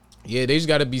yeah, they just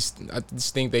gotta be. I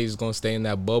just think they just gonna stay in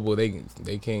that bubble. They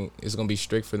can't. It's gonna be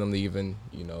strict for them to even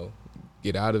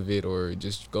get out of it or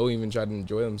just go even try to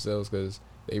enjoy themselves because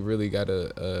they really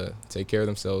gotta take care of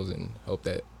themselves and hope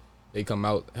that they come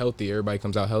out healthy. Everybody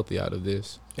comes out healthy out of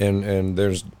this. And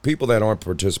there's people that aren't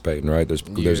participating, right? There's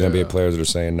NBA players that are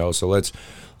saying no. So let's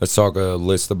talk a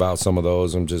list about some of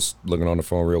those. I'm just looking on the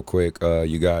phone real quick.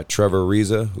 You got Trevor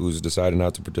Ariza, who's decided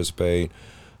not to participate.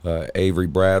 Avery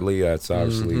Bradley, that's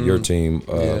obviously your team,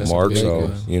 Mark.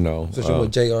 So Especially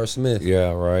with J.R. Smith.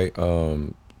 Yeah, right.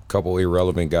 Couple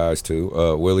irrelevant guys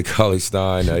too. Willie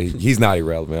Cauley-Stein. He's not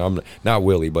irrelevant. I'm not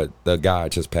Willie, but the guy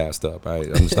just passed up. I'm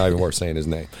just not even worth saying his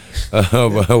name.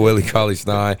 But Willie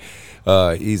Cauley-Stein.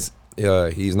 He's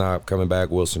not coming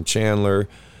back. Wilson Chandler,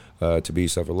 Tabi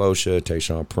Sefolosha,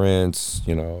 Tayshaun Prince.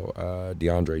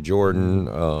 DeAndre Jordan.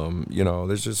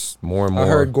 There's just more and more. I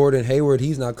heard Gordon Hayward,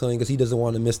 he's not coming because he doesn't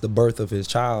want to miss the birth of his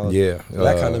child. Yeah,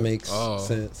 that kind of makes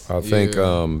sense. I think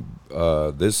I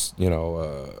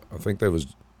think there was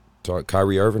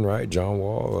Kyrie Irving, right? John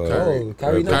Wall.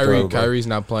 Kyrie's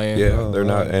not playing. Yeah, they're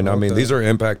not. And I mean, these are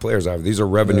impact players. These are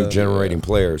revenue generating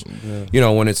players. Yeah.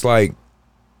 When it's like,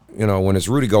 when it's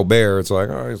Rudy Gobert, it's like,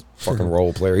 oh, he's a fucking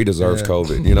role player. He deserves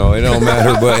COVID. It don't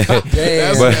matter. But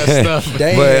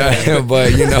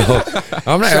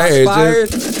I'm not. Hey,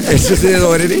 it's just is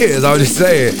what it is. I'm just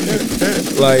saying.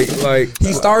 Like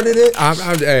He started it.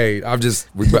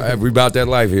 we about that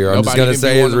life here. I'm just gonna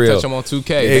say it's real. Touch him on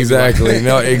 2K. Exactly.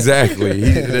 No, exactly.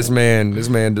 This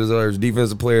man deserves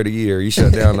Defensive Player of the Year. He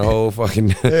shut down the whole fucking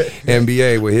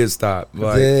NBA with his stop.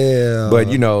 Like, Damn. but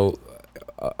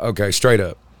okay, straight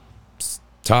up,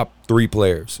 top 3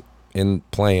 players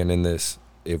playing in this.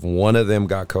 If one of them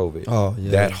got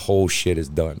COVID, that whole shit is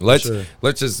done. Let's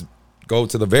just go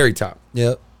to the very top.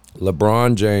 Yep.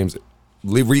 LeBron James.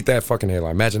 Read that fucking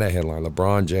headline. Imagine that headline.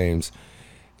 LeBron James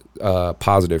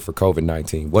positive for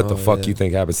COVID-19. What the fuck you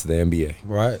think happens to the NBA?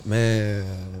 Right,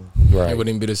 man. Right. It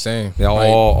wouldn't be the same.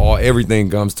 Yeah,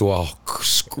 everything comes to a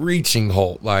screeching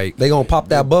halt. Like they gonna pop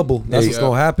that bubble. That's what's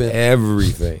gonna happen.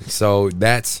 Everything. So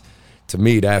to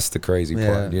me, that's the crazy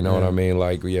part. You know what I mean?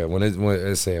 Like, yeah, when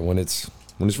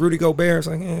it's Rudy Gobert, it's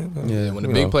like, when the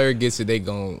big player gets it,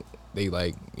 they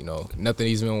like, nothing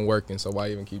even working, so why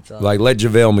even keep trying? Like, let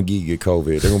JaVale McGee get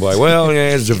COVID. They're gonna be like, well,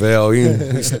 yeah, it's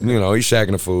JaVale. He's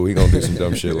shacking a fool. He gonna do some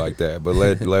dumb shit like that. But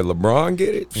let LeBron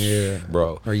get it,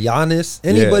 bro. Or Giannis,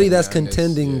 anybody that's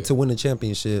contending to win a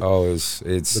championship. Oh,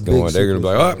 it's going. They're gonna be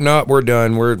like, oh no, we're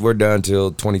done. We're done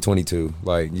till 2022.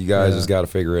 Like, you guys just got to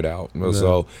figure it out. Yeah.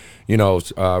 So,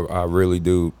 I really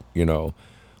do.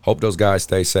 Hope those guys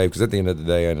stay safe, because at the end of the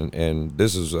day, and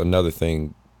this is another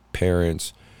thing,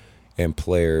 parents and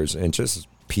players and just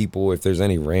people, if there's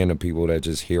any random people that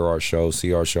just hear our show,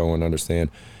 see our show, and understand,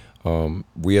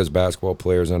 we as basketball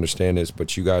players understand this,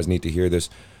 but you guys need to hear this.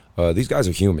 These guys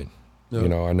are human. Yeah.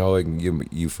 I know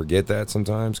you forget that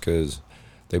sometimes because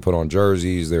they put on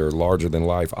jerseys, they're larger than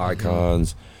life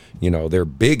icons. They're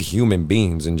big human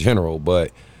beings in general,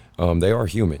 but they are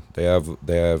human. They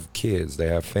have kids, they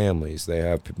have families, they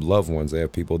have loved ones, they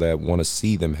have people that want to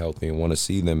see them healthy and want to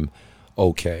see them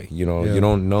okay. You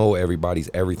don't know everybody's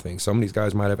everything. Some of these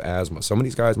guys might have asthma. Some of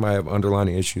these guys might have underlying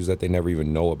issues that they never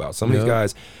even know about. Some of these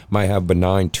guys might have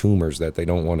benign tumors that they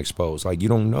don't want exposed. Like, you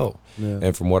don't know. Yeah.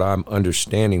 And from what I'm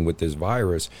understanding with this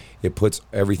virus, it puts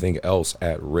everything else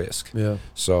at risk. Yeah.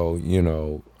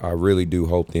 So, I really do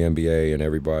hope the NBA and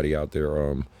everybody out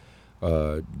there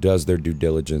does their due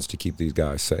diligence to keep these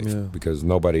guys safe, because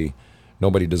nobody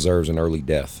deserves an early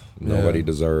death. Nobody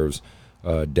deserves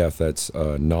death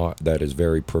that is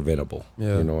very preventable.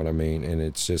 You know what I mean? And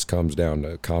it just comes down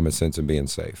to common sense and being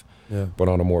safe. Yeah. But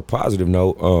on a more positive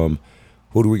note,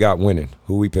 who do we got winning?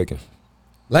 Who we picking?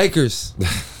 Lakers.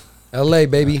 LA,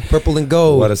 baby. Purple and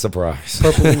gold. What a surprise.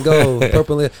 Purple and gold. if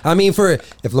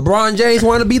LeBron James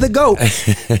want to be the GOAT,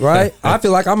 right? I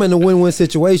feel like I'm in a win-win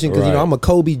situation because I'm a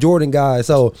Kobe Jordan guy.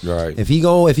 So if he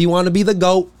want to be the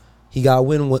GOAT, he got to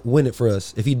win it for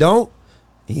us. If he don't,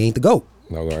 he ain't the GOAT.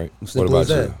 All right. What about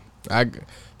you?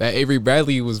 That Avery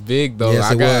Bradley was big though.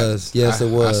 Yes, it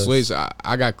was. I switched.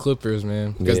 I got Clippers,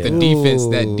 man, because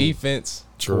the defense.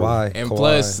 True. Kawhi. And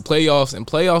plus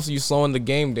playoffs, you slowing the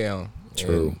game down.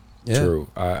 True. True.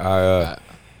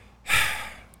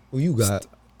 Who you got?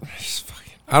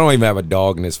 I don't even have a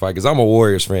dog in this fight because I'm a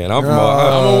Warriors fan. I'm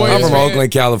from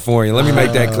Oakland, California. Let me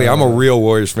make that clear. I'm a real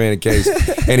Warriors fan in case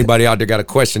anybody out there got to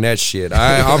question that shit.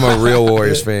 I'm a real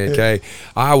Warriors fan, okay?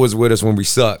 I was with us when we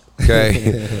sucked,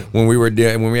 okay? when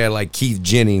we had like Keith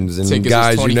Jennings and Tickets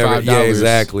guys you never,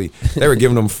 exactly. They were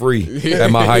giving them free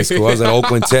at my high school. I was at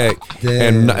Oakland Tech,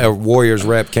 and a Warriors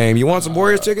rep came. You want some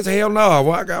Warriors tickets? Hell no. I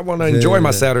want to enjoy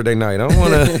my Saturday night. I don't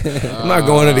want to. I'm not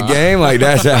going to the game. Like,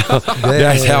 that's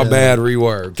how bad we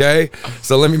were. Okay,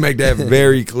 so let me make that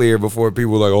very clear before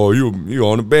people are like, oh, you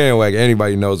on the bandwagon.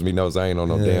 Anybody knows me knows I ain't on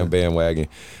no damn bandwagon.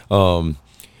 I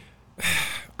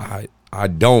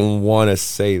don't want to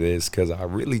say this because I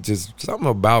really just something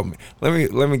about me.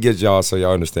 Let me get y'all so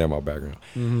y'all understand my background.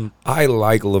 Mm-hmm. I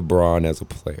like LeBron as a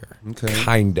player,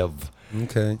 kind of.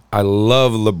 Okay. I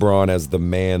love LeBron as the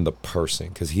man, the person,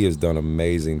 because he has done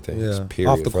amazing things.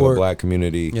 Period, for the black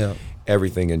community,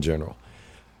 everything in general.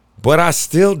 But I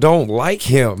still don't like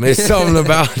him. It's something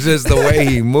about just the way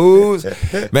he moves.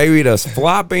 Maybe the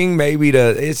flopping.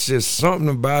 It's just something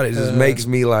about it just makes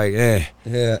me like, I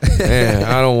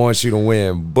don't want you to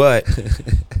win. But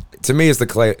to me, it's the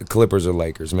Clippers or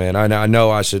Lakers, man. I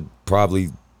know I should probably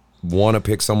want to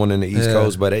pick someone in the East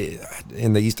Coast, but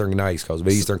in the Eastern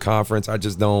Conference, I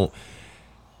just don't.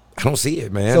 I don't see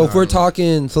it, man. So if we're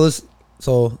talking, so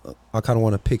I kind of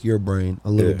want to pick your brain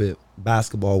a little bit,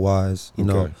 basketball wise, you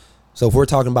know. So if we're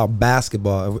talking about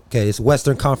basketball, it's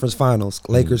Western Conference Finals,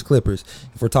 Lakers, Clippers.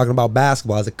 If we're talking about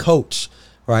basketball as a coach,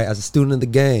 right, as a student of the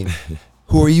game,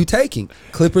 who are you taking?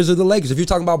 Clippers or the Lakers? If you're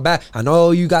talking about I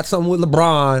know you got something with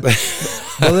LeBron,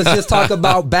 but let's just talk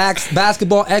about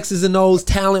basketball X's and O's,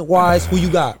 talent-wise. Who you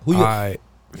got?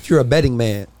 If you're a betting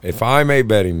man. If I'm a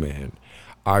betting man,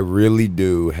 I really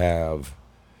do have.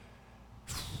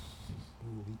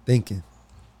 Thinking.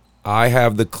 I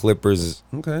have the Clippers.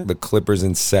 Okay. The Clippers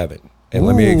in 7, and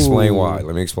let me explain why.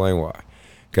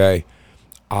 Okay,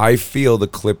 I feel the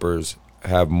Clippers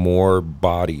have more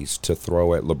bodies to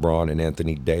throw at LeBron and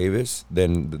Anthony Davis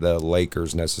than the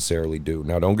Lakers necessarily do.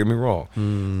 Now, don't get me wrong.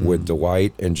 With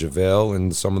Dwight and JaVale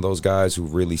and some of those guys who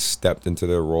really stepped into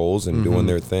their roles and doing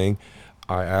their thing,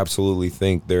 I absolutely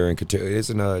think they're in.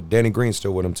 Isn't Danny Green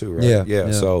still with them too, right?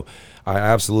 Yeah. So I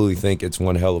absolutely think it's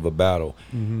one hell of a battle.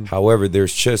 However,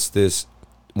 there's just this.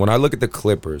 When I look at the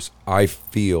Clippers, I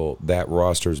feel that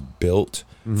roster's built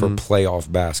for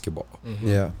playoff basketball.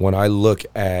 Yeah. When I look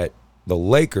at the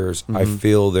Lakers, I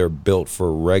feel they're built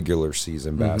for regular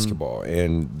season basketball,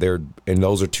 and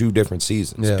those are two different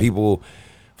seasons. Yeah. People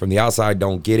from the outside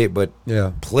don't get it, but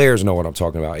players know what I'm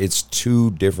talking about. It's two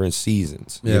different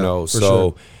seasons, you know.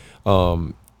 So,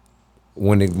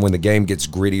 when the game gets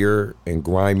grittier and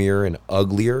grimier and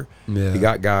uglier, you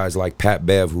got guys like Pat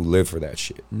Bev who live for that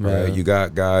shit, right? You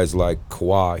got guys like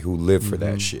Kawhi who live for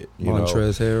that shit.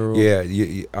 Montrezl Harrell.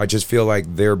 Yeah, I just feel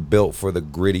like they're built for the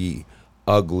gritty,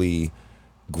 ugly,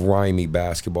 grimy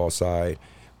basketball side.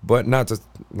 But not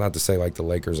to say like the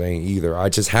Lakers ain't either. I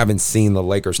just haven't seen the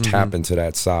Lakers tap into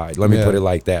that side. Let me put it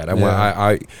like that.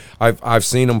 I've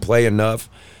seen them play enough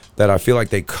that I feel like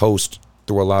they coast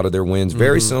through a lot of their wins.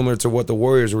 Very similar to what the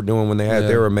Warriors were doing when they had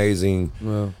their amazing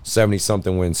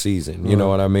 70-something win season. You know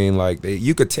what I mean? Like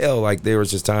you could tell like there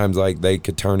was just times like they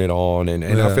could turn it on, and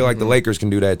I feel like the Lakers can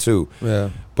do that too.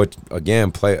 Yeah. But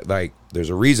again, there's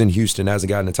a reason Houston hasn't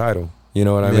gotten a title. You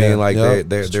know what I mean? Like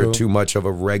they're too much of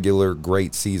a regular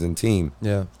great season team.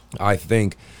 Yeah. I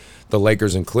think the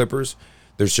Lakers and Clippers,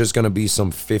 there's just going to be some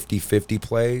 50-50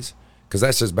 plays, because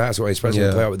that's just basketball, especially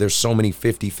in playoff. There's so many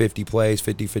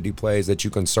 50-50 plays that you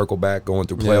can circle back going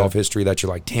through playoff history that you're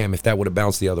like, damn, if that would have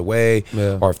bounced the other way,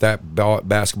 or if that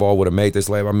basketball would have made this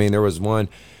layup. I mean, there was one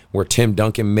where Tim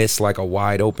Duncan missed like a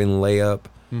wide open layup.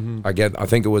 I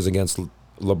think it was against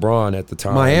LeBron at the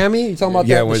time. Miami? You talking about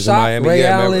that shot? Miami? Ray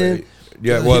Allen?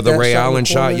 Yeah, well, the Ray Allen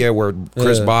shot, where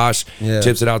Chris Bosh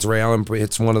tips it out to Ray Allen.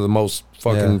 It's one of the most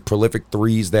fucking prolific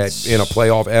threes that in a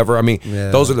playoff ever. I mean,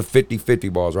 those are the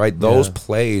 50-50 balls, right? Those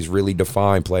plays really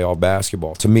define playoff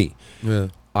basketball to me. Yeah.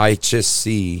 I just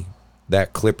see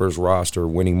that Clippers roster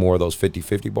winning more of those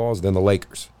 50-50 balls than the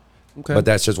Lakers. Okay. But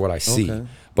that's just what I see. Okay.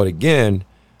 But again,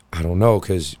 I don't know,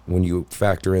 because when you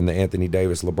factor in the Anthony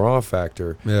Davis-LeBron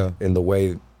factor and the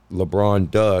way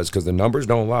LeBron does, because the numbers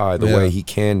don't lie, the way he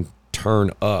can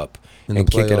turn up and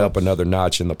kick it up another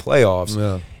notch in the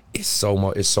playoffs, it's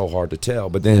so hard to tell.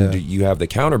 But then you have the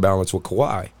counterbalance with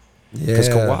Kawhi, because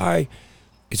Kawhi,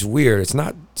 it's weird. It's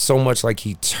not so much like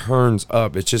he turns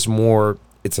up. It's just more.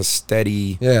 It's a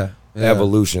steady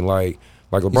evolution. Like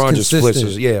LeBron just flips.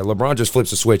 LeBron just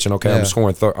flips a switch and I'm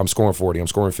scoring 40. I'm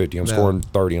scoring 50. I'm scoring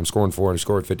 30. I'm scoring 40. I'm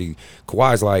scoring 50.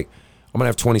 Kawhi's like, I'm gonna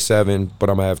have 27, but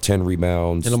I'm gonna have 10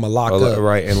 rebounds, and I'm gonna lock up,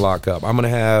 right, and lock up. I'm gonna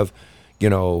have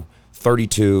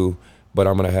 32, but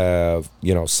I'm gonna have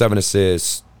 7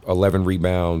 assists, 11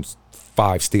 rebounds,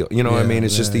 5 steals. You know what I mean?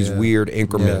 It's just these weird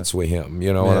increments with him.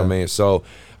 You know what I mean? So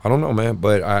I don't know, man,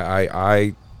 but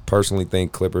I personally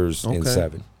think Clippers in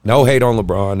 7. No hate on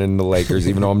LeBron and the Lakers,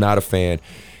 even though I'm not a fan.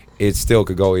 It still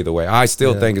could go either way. I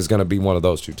still think it's going to be one of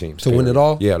those two teams. To win it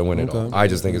all? Yeah, to win it all. I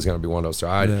just think it's going to be one of those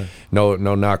two. No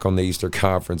knock on the Eastern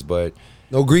Conference, but...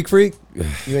 No Greek Freak?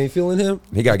 You ain't feeling him?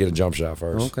 He got to get a jump shot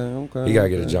first. Okay. He got to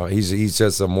get a jump. He's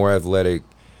just a more athletic,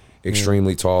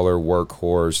 extremely taller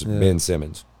workhorse Ben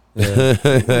Simmons. To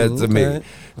me.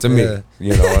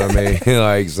 You know what I mean?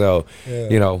 Like, so,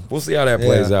 we'll see how that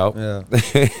plays out.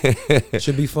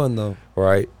 Should be fun, though.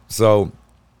 Right? So...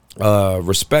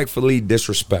 respectfully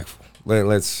disrespectful. We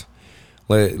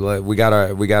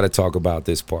gotta talk about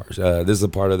this part. This is a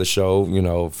part of the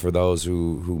show, for those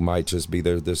who might just be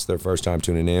their first time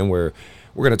tuning in, where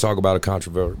we're gonna talk about a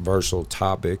controversial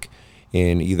topic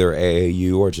in either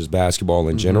AAU or just basketball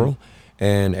in general.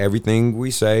 And everything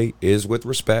we say is with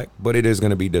respect, but it is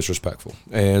going to be disrespectful.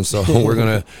 And so we're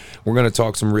gonna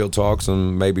talk some real talks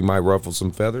and maybe might ruffle some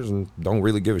feathers, and don't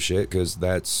really give a shit, because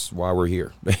that's why we're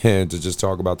here, and to just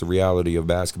talk about the reality of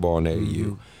basketball in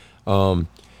AAU.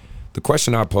 The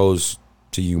question I pose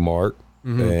to you, Mark,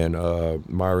 and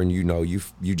Myron,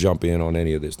 you jump in on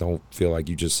any of this. Don't feel like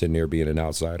you just sitting there being an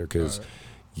outsider, because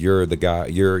you're the guy.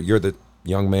 You're the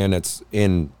young man that's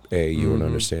in AAU and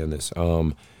understand this.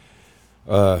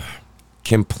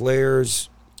 Can players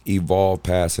evolve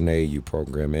past an AAU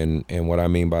program? And what I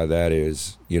mean by that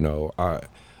is,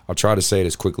 I'll try to say it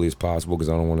as quickly as possible, because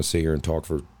I don't want to sit here and talk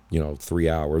for 3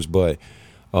 hours. But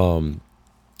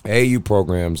AAU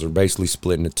programs are basically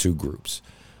split into two groups.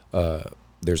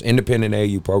 There's independent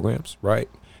AAU programs, right?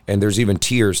 And there's even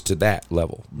tiers to that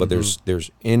level. But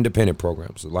there's independent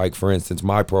programs. Like, for instance,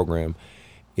 my program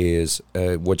is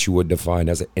what you would define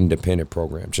as an independent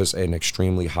program, just an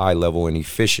extremely high level and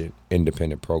efficient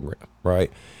independent program,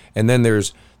 right? And then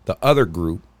there's the other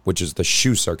group, which is the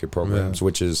shoe circuit programs,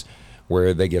 which is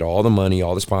where they get all the money,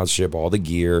 all the sponsorship, all the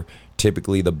gear.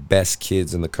 Typically the best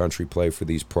kids in the country play for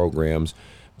these programs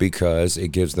because it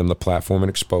gives them the platform and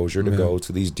exposure to go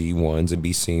to these D1s and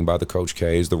be seen by the Coach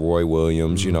K's, the Roy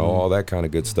Williams, you know, all that kind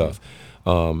of good stuff.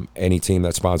 Any team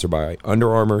that's sponsored by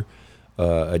Under Armour,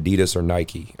 Adidas, or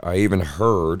Nike. I even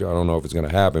heard, I don't know if it's going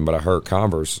to happen, but I heard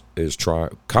Converse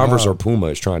or Puma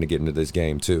is trying to get into this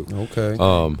game too. Okay.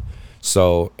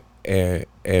 So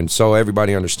so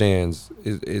everybody understands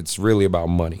it's really about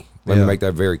money. Let me make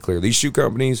that very clear. These shoe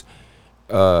companies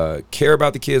care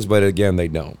about the kids, but again, they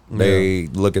don't. They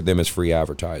look at them as free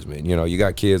advertisement. You know, you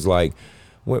got kids like,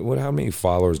 how many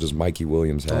followers does Mikey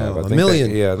Williams have? I think 1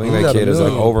 million. I think that kid is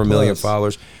like over 1 million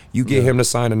followers. You get him to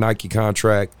sign a Nike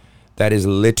contract, that is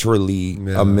literally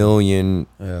 $1 million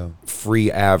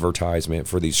free advertisement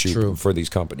for these for these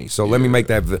companies. So let me make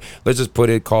that. Let's just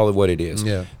call it what it is.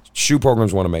 Yeah. Shoe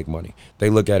programs want to make money. They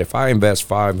look at, if I invest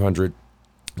 $500,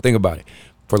 think about it.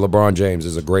 For LeBron James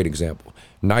is a great example.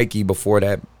 Nike before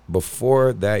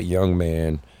that young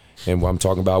man, and I'm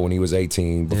talking about when he was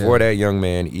 18, before that young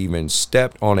man even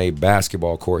stepped on a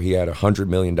basketball court, he had $100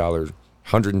 million,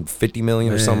 $150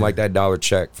 million or something like that dollar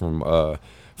check from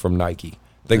Nike.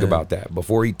 Think about that.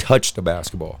 Before he touched the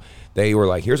basketball, they were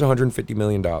like, here's $150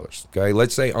 million. Okay,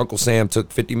 let's say Uncle Sam took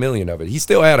 $50 million of it. He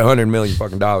still had $100 million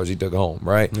fucking dollars he took home,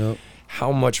 right? Yep.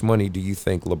 How much money do you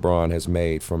think LeBron has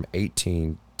made from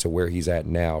 18 to where he's at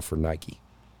now for Nike?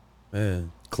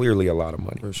 Man, clearly a lot of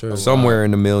money. For sure. Somewhere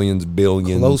in the millions,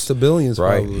 billions. Close to billions,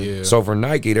 right? Probably. Yeah. So for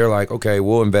Nike, they're like, okay,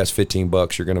 we'll invest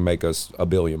 $15. You're going to make us $1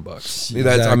 billion. Exactly.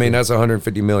 That's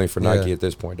 $150 million for Nike at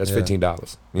this point. That's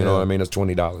 $15. You know what I mean? That's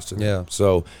 $20 to them. Yeah.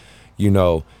 So, you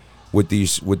know, with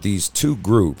these two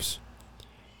groups,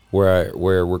 where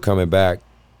we're coming back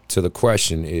to the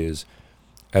question is,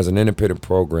 as an independent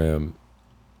program,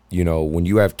 you know, when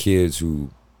you have kids who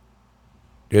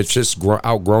it's just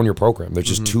outgrown your program, they're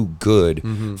just too good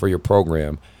for your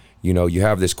program. You know, you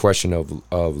have this question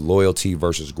of loyalty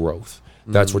versus growth.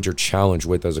 That's what you're challenged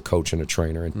with as a coach and a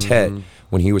trainer. And Ted,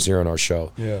 when he was here on our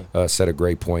show, said a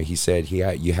great point. He said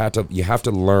you have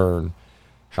to learn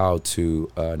how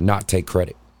to not take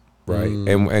credit, right?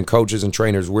 And coaches and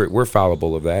trainers, we're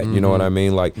fallible of that. You know what I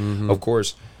mean? Like, of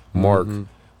course, Mark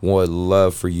would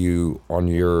love for you on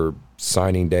your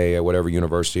signing day at whatever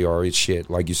university, or it's shit,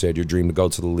 like you said, your dream to go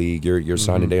to the league, your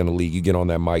signing day on the league, you get on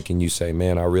that mic and you say,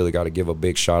 man, I really got to give a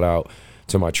big shout out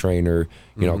to my trainer,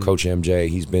 you know, Coach MJ.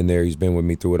 He's been there, he's been with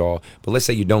me through it all. But let's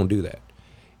say you don't do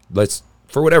that.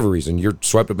 For whatever reason, you're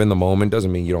swept up in the moment.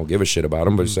 Doesn't mean you don't give a shit about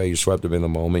him, but say you're swept up in the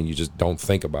moment, you just don't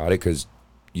think about it because,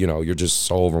 you know, you're just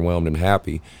so overwhelmed and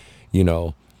happy. You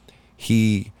know,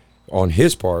 he, on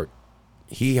his part,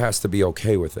 he has to be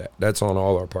okay with that. That's on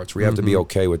all our parts. We have to be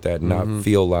okay with that and not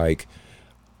feel like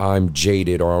I'm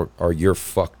jaded or you're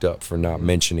fucked up for not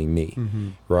mentioning me,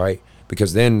 right?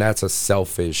 Because then that's a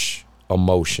selfish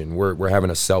emotion. We're having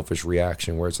a selfish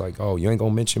reaction where it's like, oh, you ain't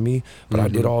gonna mention me, but I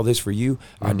did all this for you.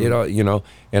 I did all, you know.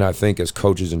 And I think as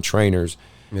coaches and trainers,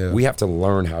 we have to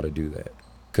learn how to do that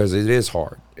because it is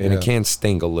hard and it can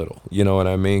sting a little. You know what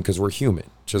I mean? Because we're human,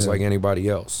 just like anybody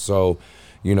else. So,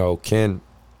 you know,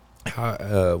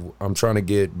 I'm trying to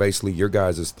get basically your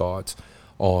guys' thoughts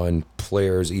on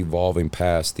players evolving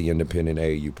past the independent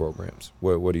AAU programs.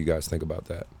 What do you guys think about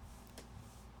that?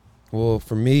 Well,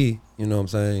 for me, you know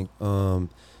what I'm saying,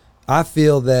 I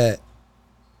feel that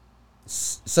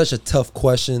it's such a tough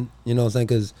question, you know what I'm saying,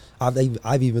 because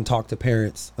I've even talked to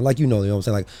parents, and like you know what I'm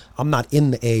saying, like I'm not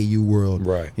in the AAU world,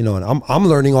 right? You know, and I'm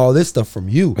learning all this stuff from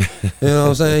you, you know what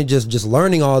I'm saying, just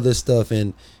learning all this stuff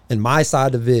and my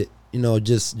side of it. You know,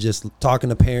 just talking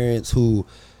to parents who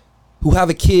have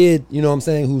a kid, you know what I'm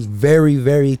saying, who's very,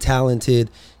 very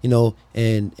talented, you know,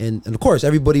 and of course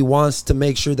everybody wants to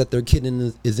make sure that their kid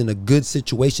is in a good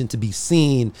situation to be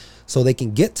seen so they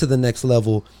can get to the next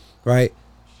level, right?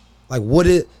 Like what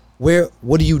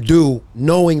do you do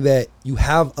knowing that you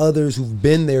have others who've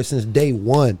been there since day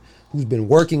one, who's been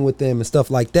working with them and stuff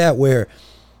like that, where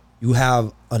you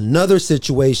have another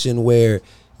situation where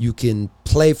you can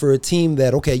play for a team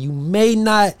that, okay, you may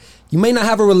not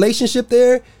have a relationship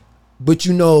there, but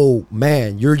you know,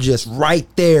 man, you're just right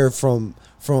there from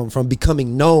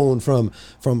becoming known, from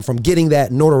getting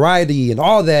that notoriety and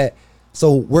all that.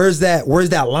 So where's that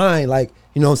line? Like,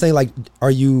 you know what I'm saying? Like,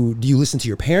 do you listen to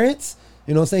your parents?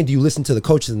 You know what I'm saying? Do you listen to the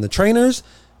coaches and the trainers?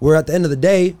 Where at the end of the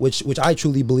day, which I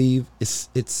truly believe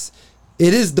it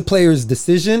is the player's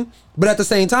decision, but at the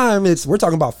same time, we're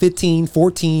talking about 15,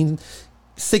 14,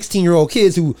 16-year-old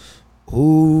kids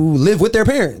who live with their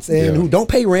parents and who don't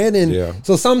pay rent. And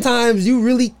so sometimes you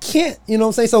really can't, you know what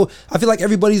I'm saying? So I feel like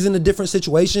everybody's in a different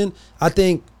situation. I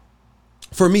think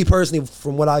for me personally,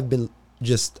 from what I've been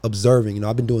just observing, you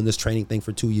know, I've been doing this training thing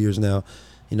for 2 years now,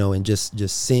 you know, and just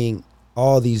seeing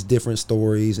all these different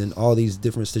stories and all these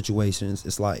different situations.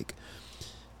 It's like,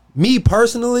 me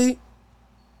personally,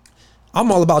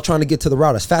 I'm all about trying to get to the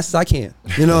route as fast as I can.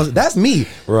 You know, that's me.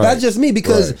 Right. That's just me,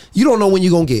 because you don't know when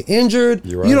you're going to get injured.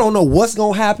 Right. You don't know what's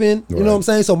going to happen. You know what I'm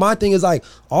saying? So my thing is like,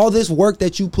 all this work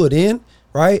that you put in,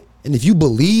 right? And if you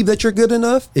believe that you're good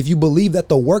enough, if you believe that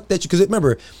the work that because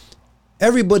remember,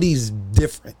 everybody's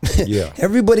different. Yeah.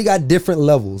 Everybody got different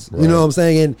levels. You know what I'm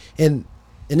saying? And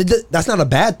that's not a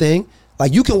bad thing.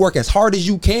 Like, you can work as hard as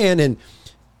you can and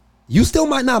you still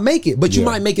might not make it, but you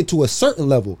might make it to a certain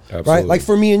level. Absolutely. Right? Like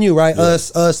for me and you, right? Yeah.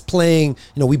 Us playing,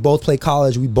 you know, we both play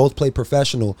college, we both play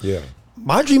professional. Yeah.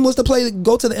 My dream was to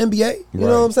go to the NBA. You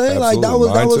know what I'm saying? Absolutely.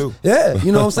 Like that was yeah,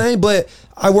 you know what I'm saying? But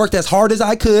I worked as hard as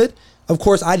I could. Of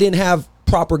course, I didn't have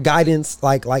proper guidance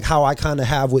like how I kind of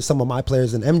have with some of my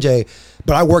players in MJ,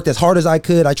 but I worked as hard as I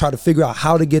could. I tried to figure out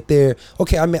how to get there.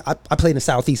 Okay, I played in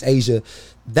Southeast Asia.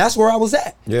 That's where I was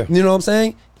at. Yeah. You know what I'm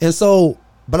saying? And so,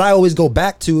 but I always go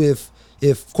back to if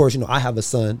of course, you know, I have a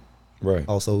son. Right.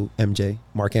 Also MJ,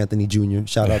 Mark Anthony Jr.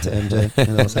 Shout out to MJ.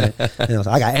 You know what I'm saying? You know,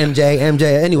 so I got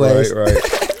MJ anyways. Right.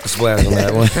 Splash on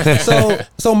that one.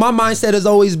 So my mindset has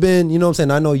always been, you know what I'm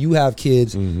saying? I know you have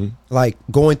kids, like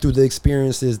going through the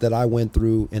experiences that I went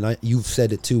through, and you've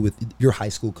said it too with your high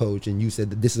school coach, and you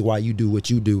said that this is why you do what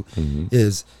you do,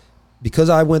 is because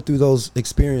I went through those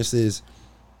experiences.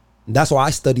 That's why I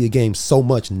study the game so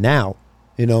much now,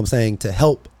 you know what I'm saying, to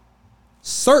help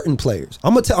certain players.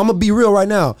 I'm gonna be real right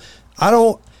now.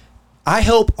 I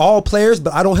help all players,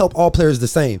 but I don't help all players the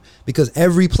same, because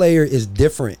every player is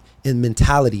different in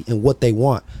mentality and what they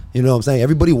want. You know what I'm saying?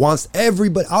 Everybody.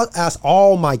 I'll ask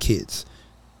all my kids.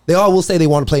 They all will say they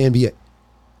want to play NBA.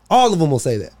 All of them will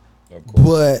say that.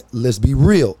 But let's be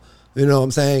real. You know what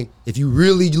I'm saying? If you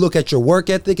really look at your work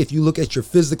ethic, if you look at your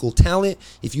physical talent,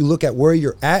 if you look at where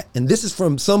you're at, and this is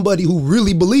from somebody who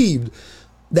really believed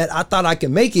that I thought I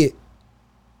could make it,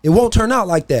 it won't turn out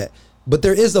like that. But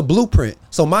there is a blueprint.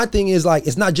 So my thing is like,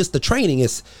 it's not just the training,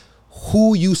 it's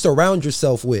who you surround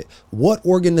yourself with, what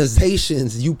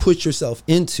organizations you put yourself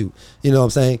into, you know what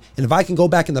I'm saying? And if I can go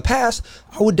back in the past,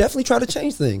 I would definitely try to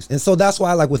change things. And so that's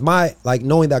why, like with my, like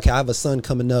knowing that, okay, I have a son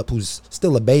coming up who's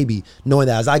still a baby, knowing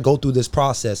that as I go through this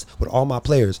process with all my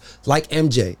players, like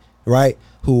MJ, right?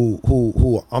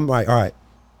 Who I'm like, all right,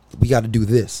 we got to do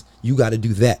this. You got to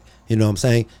do that. You know what I'm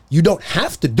saying? You don't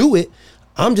have to do it.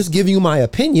 I'm just giving you my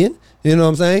opinion. You know what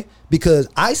I'm saying? Because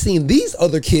I seen these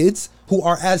other kids who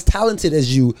are as talented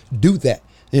as you do that.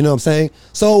 You know what I'm saying?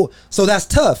 So that's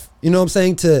tough. You know what I'm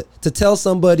saying? To tell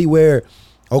somebody where,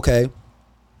 okay,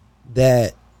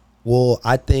 that, well,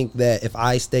 I think that if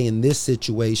I stay in this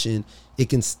situation, it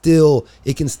can still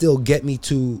get me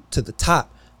to the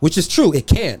top, which is true. It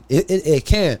can. It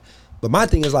can. But my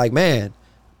thing is like, man,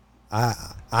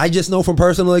 I just know from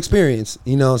personal experience,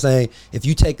 you know what I'm saying? If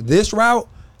you take this route,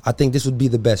 I think this would be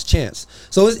the best chance.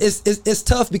 So it's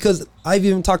tough, because I've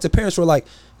even talked to parents who are like,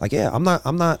 yeah,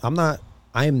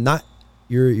 I am not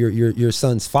your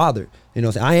son's father. You know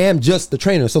what I'm saying? I am just the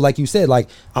trainer. So like you said, like,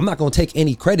 I'm not going to take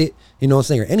any credit, you know what I'm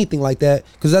saying, or anything like that.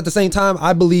 Because at the same time,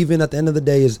 I believe in, at the end of the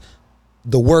day, is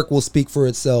the work will speak for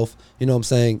itself. You know what I'm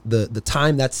saying? The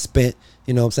time that's spent,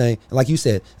 you know what I'm saying? And like you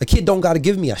said, a kid don't got to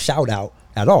give me a shout out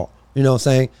at all. You know what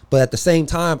I'm saying? But at the same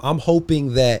time, I'm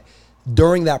hoping that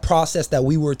during that process that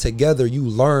we were together, you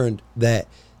learned that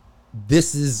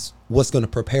this is what's going to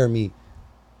prepare me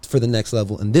for the next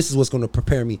level, and this is what's going to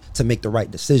prepare me to make the right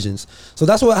decisions. So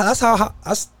that's how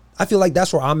I feel like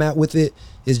that's where I'm at with it.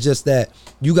 Is just that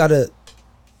you got to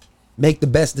make the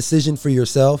best decision for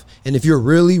yourself, and if you're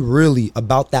really, really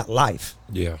about that life,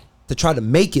 to try to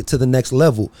make it to the next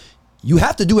level, you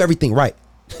have to do everything right.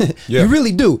 You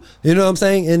really do. You know what I'm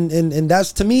saying? And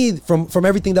that's, to me, from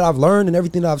everything that I've learned and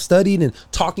everything that I've studied and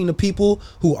talking to people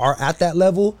who are at that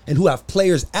level and who have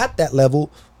players at that level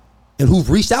and who've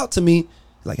reached out to me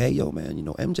like, hey, yo, man, you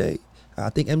know, MJ, I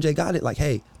think MJ got it. Like,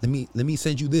 hey, let me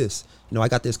send you this. You know, I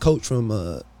got this coach from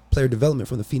player development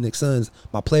from the Phoenix Suns,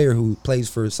 my player who plays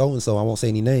for so-and-so, I won't say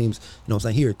any names, you know what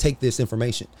I'm saying? Here, take this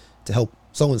information to help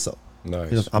so-and-so.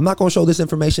 Nice. You know, I'm not going to show this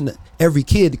information to every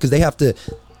kid, because they have to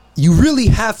you really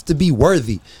have to be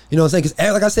worthy. You know what I'm saying?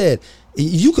 Because like I said,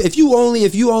 if you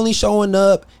only showing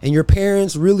up and your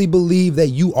parents really believe that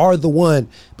you are the one,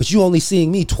 but you only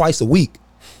seeing me twice a week,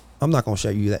 I'm not gonna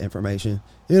share you that information.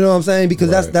 You know what I'm saying? Because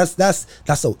that's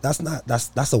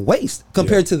a waste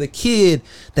compared to the kid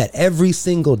that every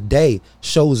single day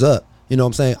shows up. You know what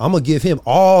I'm saying? I'm gonna give him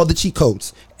all the cheat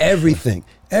codes, everything.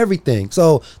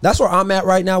 So that's where I'm at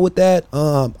right now with that.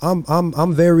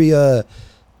 I'm very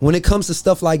when it comes to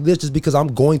stuff like this, just because I'm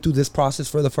going through this process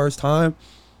for the first time,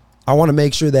 I want to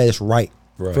make sure that it's right.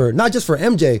 For not just for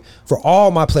MJ, for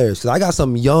all my players, because I got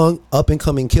some young up and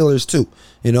coming killers too.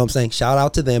 You know what I'm saying? Shout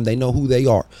out to them. They know who they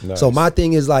are. Nice. So my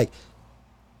thing is like,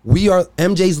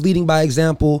 MJ's leading by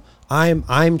example.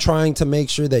 I'm trying to make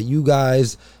sure that you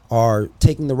guys are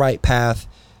taking the right path.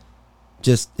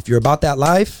 Just if you're about that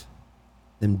life,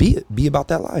 then be about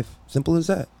that life. Simple as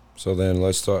that. So then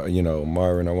let's talk,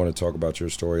 Myron, I want to talk about your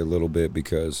story a little bit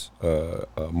because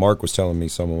Mark was telling me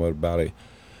something about it,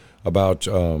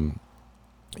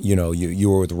 you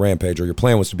were with Rampage, or your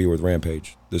plan was to be with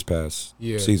Rampage this past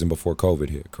season before COVID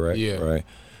hit, correct? Yeah. Right.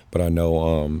 But I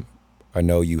know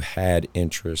you had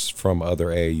interest from other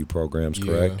AAU programs,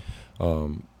 correct? Yeah.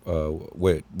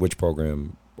 Which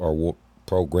program or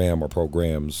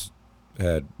programs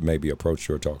had maybe approached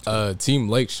you or talked to you? Team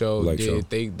Lake Show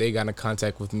did. They got in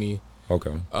contact with me.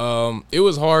 Okay. It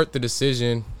was hard, the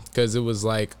decision, because it was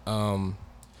like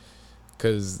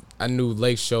because I knew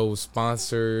Lake Show was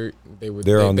sponsored.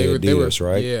 They're on the Adidas,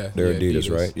 right? Yeah, they're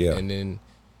Adidas, right? Yeah. And then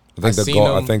I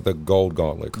think the gold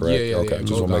gauntlet, correct? Yeah, okay.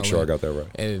 Just want to make sure I got that right.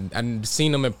 And I've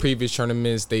seen them in previous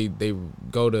tournaments. They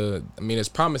go to. I mean, it's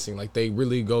promising. Like they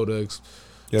really go to.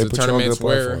 Yeah, they put tournaments you on good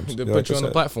where platforms. they put you on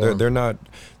the platform.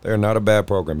 They're not a bad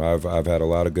program. I've had a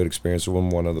lot of good experience with them.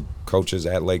 One of the coaches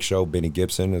at Lake Show, Benny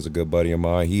Gibson, is a good buddy of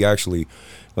mine. He actually,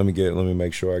 let me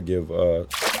make sure I give a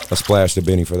splash to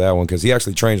Benny for that one, because he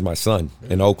actually trains my son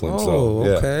in Oakland.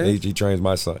 Okay. He trains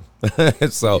my son.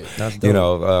 So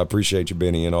appreciate you,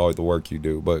 Benny, and all the work you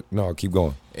do. But no, keep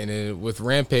going. And then with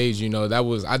Rampage,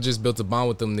 I just built a bond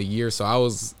with them the year, so I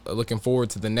was looking forward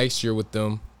to the next year with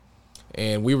them.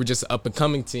 And we were just an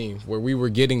up-and-coming team where we were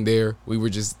getting there. We were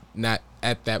just not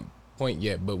at that point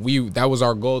yet. But that was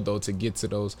our goal, though, to get to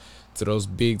those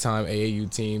big-time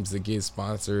AAU teams, to get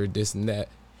sponsored, this and that.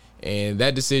 And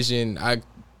that decision, I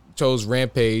chose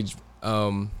Rampage,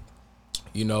 just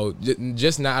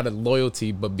not out of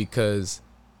loyalty, but because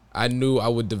I knew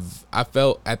I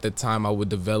felt at the time I would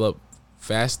develop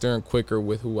faster and quicker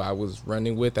with who I was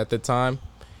running with at the time,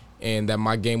 and that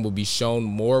my game would be shown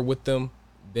more with them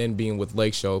than being with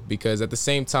Lake Show. Because at the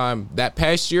same time, that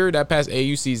past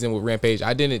AAU season with Rampage,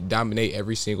 I didn't dominate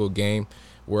every single game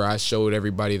where I showed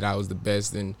everybody that I was the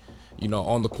best and,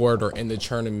 on the court or in the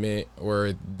tournament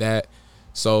or that.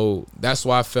 So that's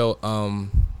why I felt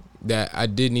that I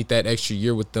did need that extra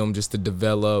year with them just to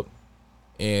develop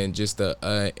and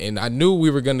and I knew we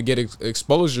were going to get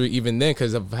exposure even then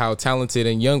because of how talented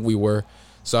and young we were.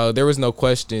 So there was no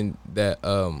question that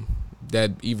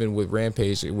that even with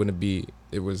Rampage, it wouldn't be.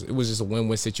 It was just a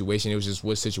win-win situation. It was just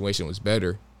what situation was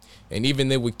better. And even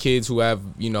then with kids who have,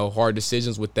 hard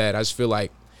decisions with that, I just feel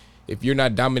like if you're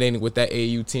not dominating with that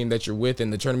AAU team that you're with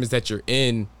and the tournaments that you're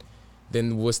in,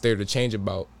 then what's there to change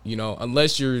about?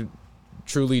 Unless you're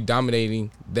truly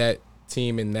dominating that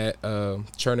team in that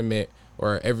tournament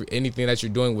or anything that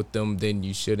you're doing with them, then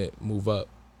you shouldn't move up,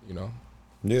 Yeah,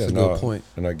 that's a good point.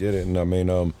 And I get it. And I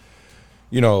mean,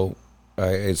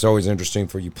 it's always interesting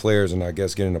for you players, and I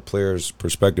guess getting a player's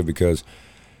perspective, because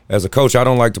as a coach, I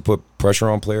don't like to put pressure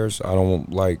on players. I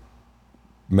don't like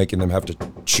making them have to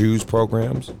choose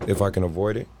programs if I can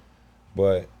avoid it.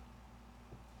 But,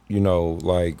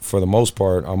 for the most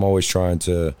part, I'm always trying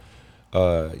to,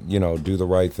 do the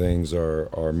right things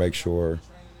or make sure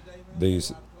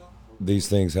these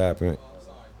things happen.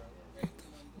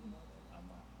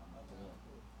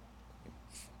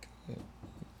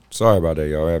 Sorry about that,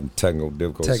 y'all. I'm having technical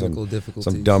difficulties.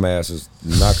 Some dumbasses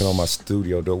knocking on my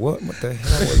studio door. What the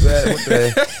hell was that? What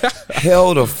the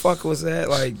hell the fuck was that?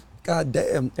 Like,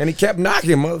 goddamn. And he kept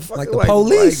knocking, motherfucker. Like the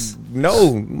police.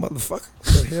 No, motherfucker.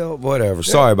 What the hell? Whatever.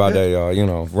 Sorry about that,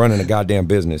 y'all. Running a goddamn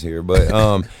business here.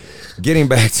 But getting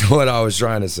back to what I was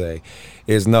trying to say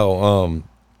is I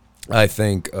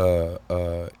think,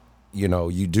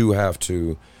 you do have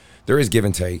to. There is give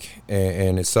and take,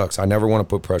 and it sucks. I never want to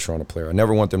put pressure on a player. I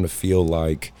never want them to feel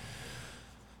like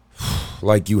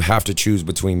you have to choose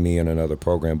between me and another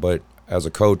program. But as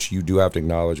a coach, you do have to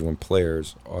acknowledge when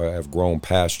players have grown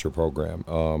past your program.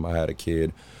 I had a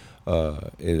kid,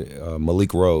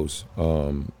 Malik Rose,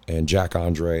 and Jack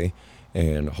Andre,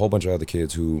 and a whole bunch of other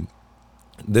kids who,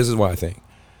 this is what I think.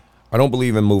 I don't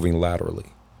believe in moving laterally.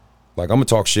 Like, I'm going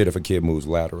to talk shit if a kid moves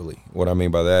laterally. What I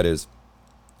mean by that is,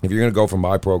 if you're going to go from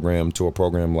my program to a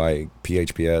program like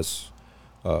PHPS,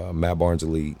 Matt Barnes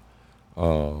Elite,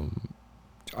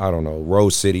 I don't know,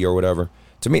 Rose City or whatever,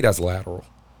 to me that's lateral.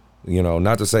 You know,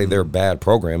 not to say they're bad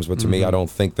programs, but to me, I don't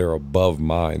think they're above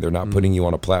mine. They're not putting you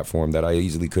on a platform that I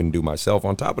easily couldn't do myself.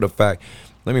 On top of the fact,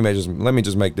 let me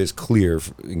just make this clear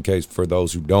in case for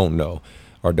those who don't know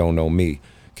or don't know me.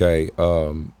 Okay,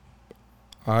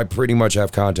 I pretty much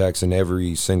have contacts in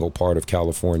every single part of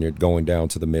California going down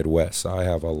to the Midwest. I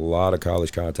have a lot of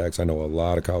college contacts. I know a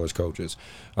lot of college coaches.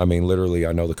 I mean, literally,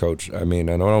 I know the coach. I mean,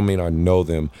 and I don't mean I know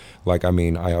them. Like, I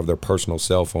mean, I have their personal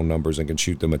cell phone numbers and can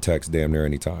shoot them a text damn near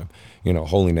anytime. You know,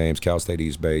 holy names, Cal State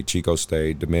East Bay, Chico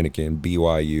State, Dominican,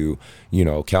 BYU, you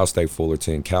know, Cal State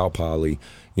Fullerton, Cal Poly,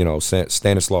 you know,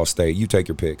 Stanislaus State. You take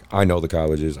your pick. I know the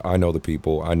colleges. I know the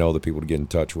people. I know the people to get in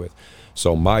touch with.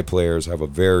 So my players have a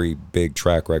very big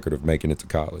track record of making it to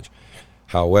college.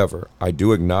 However, I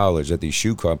do acknowledge that these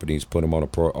shoe companies put them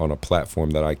on a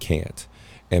platform that I can't.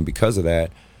 And because of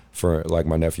that, for like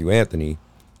my nephew Anthony,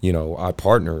 you know, I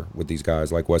partner with these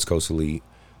guys like West Coast Elite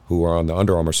who are on the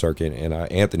Under Armour circuit, and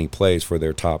Anthony plays for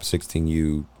their top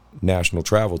 16U national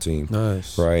travel team.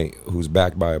 Nice. Right? Who's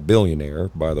backed by a billionaire,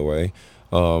 by the way.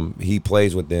 He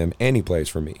plays with them and he plays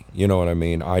for me. You know what I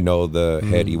mean? I know the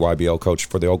head EYBL coach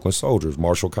for the Oakland Soldiers,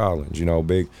 Marshall Collins. You know,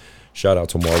 big shout out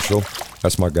to Marshall.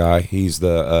 That's my guy. He's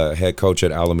the head coach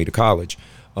at Alameda College.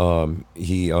 I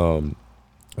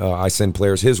send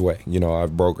players his way. You know,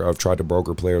 I've tried to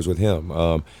broker players with him.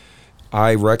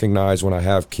 I recognize when I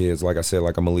have kids, like I said,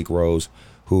 like a Malik Rose,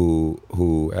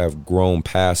 who have grown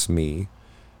past me.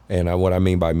 And what I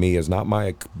mean by me is not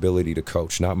my ability to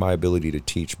coach, not my ability to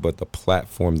teach, but the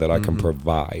platform that I can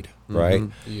provide, right?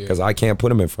 Because I can't put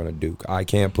them in front of Duke. I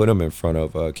can't put them in front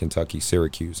of Kentucky,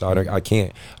 Syracuse. I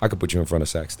can't. I could put you in front of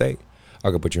Sac State.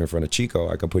 I could put you in front of Chico.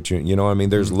 I could put you, you know what I mean?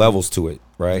 There's levels to it,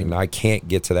 right? And I can't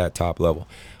get to that top level.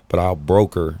 But I'll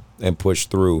broker and push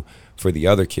through for the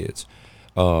other kids.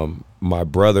 My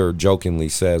brother jokingly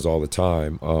says all the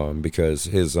time, because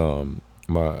his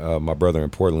my brother in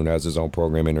Portland has his own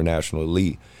program, International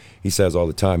Elite. He says all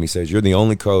the time, he says, you're the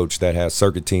only coach that has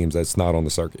circuit teams that's not on the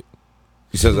circuit.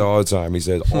 He says it all the time. He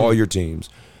says all your teams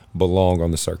belong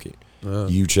on the circuit.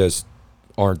 You just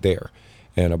aren't there.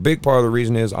 And a big part of the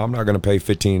reason is I'm not going to pay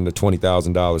 $15,000 to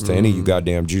 $20,000 to any of you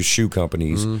goddamn juice shoe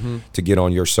companies to get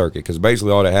on your circuit. Because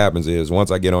basically all that happens is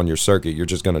once I get on your circuit, you're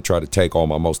just going to try to take all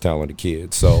my most talented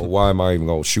kids. So why am I even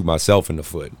going to shoot myself in the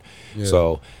foot? Yeah.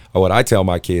 So what I tell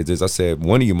my kids is I said,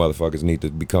 one of you motherfuckers need to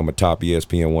become a top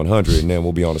ESPN 100 and then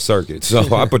we'll be on the circuit.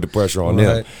 So I put the pressure on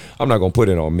them. I'm not going to put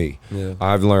it on me. Yeah.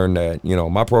 I've learned that, you know,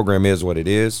 my program is what it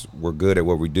is. We're good at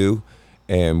what we do.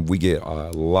 And we get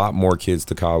a lot more kids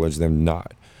to college than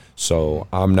not. So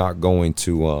I'm not going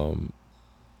to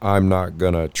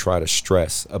try to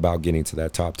stress about getting to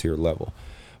that top tier level.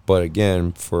 But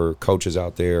again, for coaches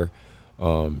out there,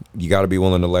 you got to be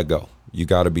willing to let go. You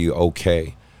got to be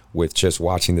okay with just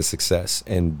watching the success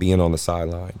and being on the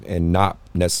sideline and not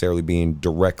necessarily being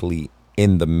directly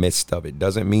in the midst of it.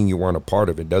 Doesn't mean you weren't a part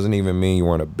of it. Doesn't even mean you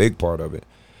weren't a big part of it.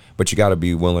 But you got to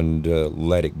be willing to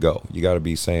let it go. You got to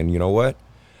be saying, you know what?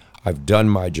 I've done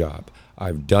my job.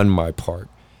 I've done my part.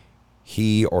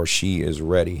 He or she is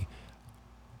ready.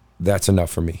 That's enough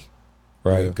for me,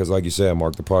 right? Because like you said,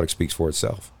 Mark, the product speaks for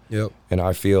itself. Yep. And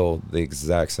I feel the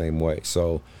exact same way.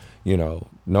 So, you know,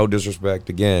 no disrespect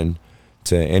again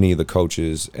to any of the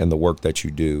coaches and the work that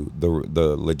you do,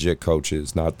 the legit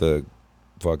coaches, not the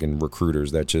fucking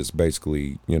recruiters that just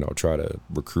basically, you know, try to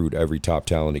recruit every top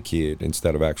talented kid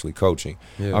instead of actually coaching.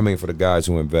 Yeah. I mean, for the guys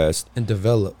who invest and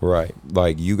develop. Right.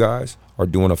 Like, you guys are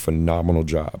doing a phenomenal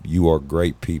job. You are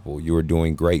great people. You are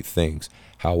doing great things.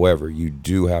 However, you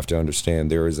do have to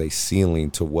understand there is a ceiling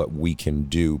to what we can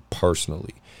do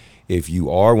personally. If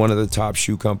you are one of the top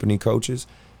shoe company coaches,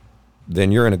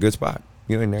 then you're in a good spot.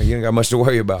 You ain't got much to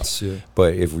worry about. Sure.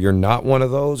 But if you're not one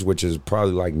of those, which is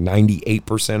probably like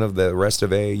 98% of the rest of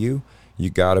AAU, you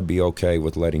got to be okay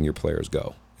with letting your players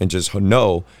go. And just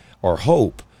know or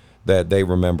hope that they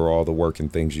remember all the work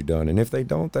and things you've done. And if they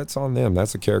don't, that's on them.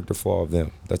 That's a character flaw of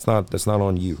them. That's not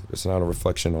on you. It's not a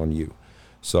reflection on you.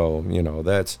 So, you know,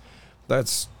 that's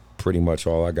pretty much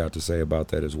all I got to say about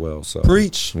that as well. So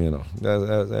preach. You know,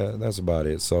 that's about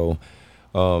it. So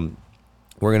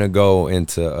we're going to go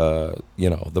into, you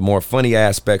know, the more funny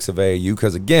aspects of AAU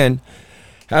because, again,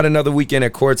 had another weekend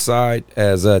at courtside.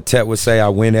 As Tet would say, I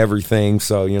win everything.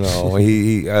 So, you know,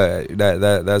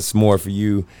 that's more for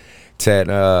you, Tet.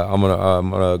 I'm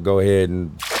gonna go ahead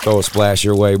and throw a splash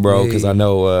your way, bro, because I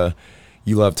know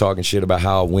you love talking shit about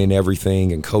how I win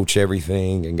everything and coach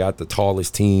everything and got the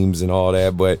tallest teams and all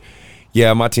that. But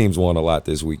yeah, my teams won a lot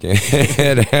this weekend.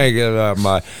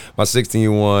 my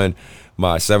 16 won,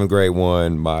 my 7th grade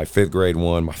won, my 5th grade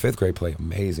won. My 5th grade played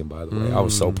amazing, by the way. I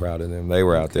was so proud of them. They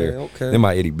were out there. Okay. They're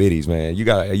my itty bitties, man. You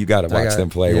gotta watch them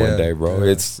play one day, bro.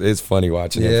 Yeah. It's funny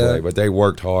watching them play. But they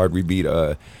worked hard. We beat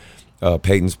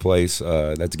Peyton's Place.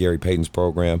 That's Gary Payton's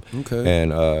program. Okay.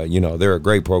 And, they're a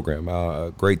great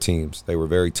program, great teams. They were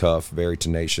very tough, very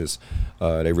tenacious.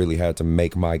 They really had to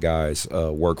make my guys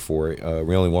work for it.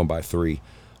 We only won by 3.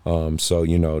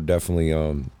 So,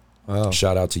 definitely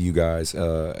shout out to you guys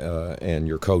and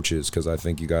your coaches, because I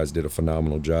think you guys did a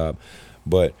phenomenal job.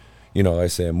 But, like I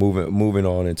said, moving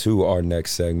on into our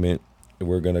next segment,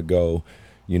 we're going to go,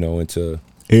 into –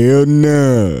 hell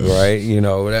no. Right,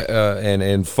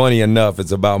 and funny enough,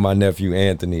 it's about my nephew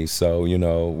Anthony. So,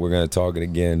 we're gonna talk it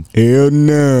again. Hell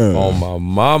no. On my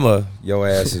mama, your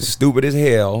ass is stupid as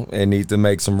hell and needs to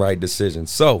make some right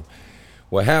decisions. So,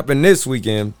 what happened this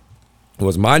weekend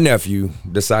was my nephew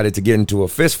decided to get into a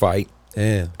fist fight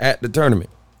at the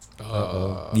tournament.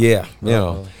 Yeah,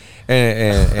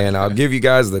 and I'll give you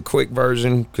guys the quick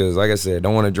version because, like I said,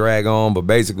 don't want to drag on, but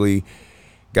basically.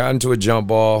 Got into a jump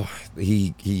ball. So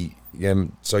you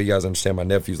guys understand, my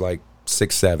nephew's like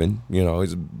 6'7".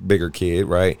 He's a bigger kid,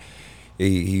 right?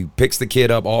 He picks the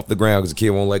kid up off the ground because the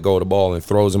kid won't let go of the ball and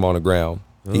throws him on the ground.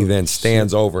 He then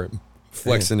stands over him,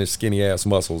 flexing his skinny ass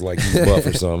muscles like he's buff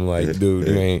or something. Like, dude,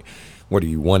 you ain't. What are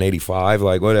you, 185?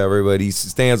 Like, whatever. But he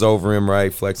stands over him,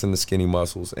 right, flexing the skinny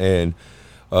muscles, and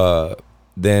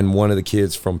then one of the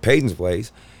kids from Peyton's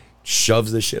Place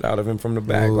shoves the shit out of him from the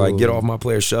back. Ooh. Like, get off my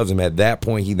player, shoves him. At that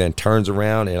point, he then turns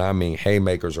around, and I mean,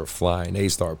 haymakers are flying. They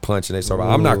start punching.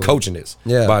 I'm not coaching this,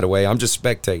 by the way. I'm just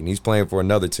spectating. He's playing for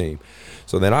another team.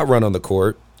 So then I run on the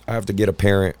court. I have to get a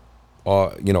parent,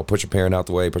 push a parent out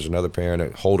the way, push another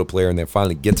parent, hold a player, and then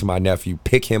finally get to my nephew,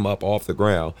 pick him up off the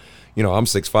ground. I'm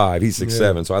 6'5", he's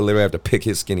 6'7", so I literally have to pick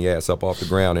his skinny ass up off the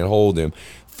ground and hold him,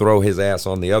 throw his ass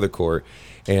on the other court,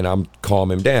 and I'm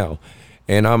calm him down.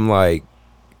 And I'm like,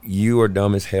 you are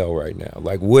dumb as hell right now.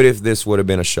 Like, what if this would have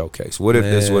been a showcase? What if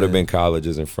this would have been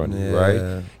colleges in front of you,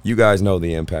 right? You guys know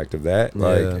the impact of that.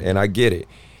 And I get it.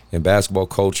 In basketball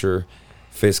culture,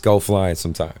 fists go flying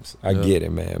sometimes. I get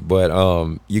it, man. But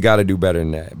you got to do better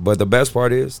than that. But the best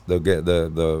part is,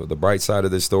 the bright side of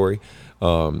this story,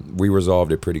 we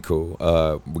resolved it pretty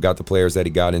cool. We got the players that he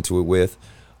got into it with.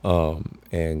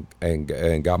 And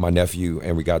got my nephew,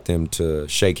 and we got them to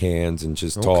shake hands and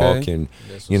just talk and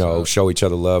show each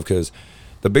other love, because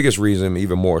the biggest reason,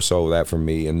 even more so that for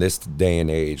me in this day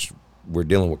and age, we're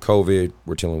dealing with COVID,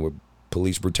 we're dealing with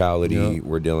police brutality,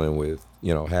 we're dealing with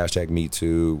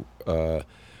 #MeToo,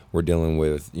 we're dealing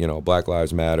with Black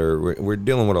Lives Matter, we're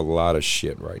dealing with a lot of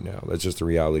shit right now. That's just the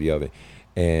reality of it,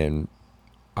 and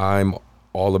I'm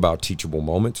all about teachable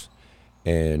moments,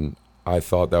 and I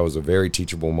thought that was a very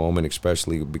teachable moment,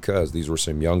 especially because these were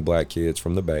some young black kids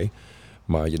from the Bay.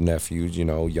 My nephew's,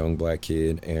 young black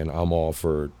kid, and I'm all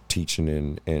for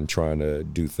teaching and trying to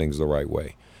do things the right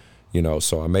way.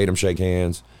 So I made them shake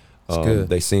hands.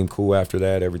 They seemed cool after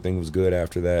that. Everything was good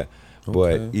after that. Okay.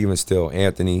 But even still,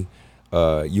 Anthony,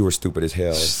 you were stupid as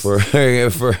hell for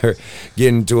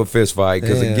getting into a fist fight.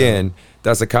 Because, again,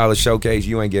 that's a college showcase.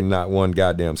 You ain't getting not one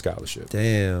goddamn scholarship.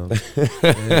 Damn.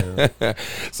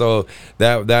 So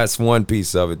that's one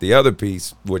piece of it. The other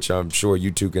piece, which I'm sure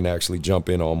you two can actually jump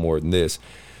in on more than this.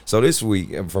 So this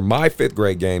week, for my 5th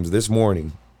grade games this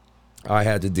morning, I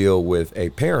had to deal with a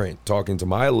parent talking to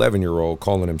my 11-year-old,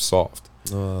 calling him soft.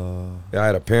 I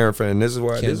had a parent friend, and this is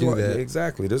why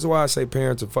exactly. This is why I say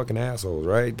parents are fucking assholes,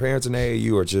 right? Parents in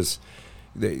AAU are just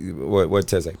what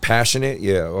Ted say? Passionate?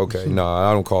 Yeah, okay. No,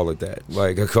 I don't call it that.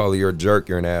 Like, I call it you're a jerk,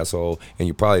 you're an asshole, and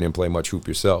you probably didn't play much hoop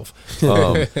yourself.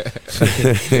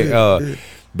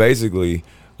 Basically,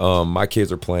 my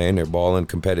kids are playing, they're balling,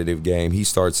 competitive game. He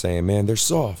starts saying, man, they're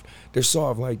soft. They're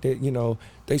soft. Like,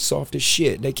 they soft as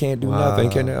shit. They can't do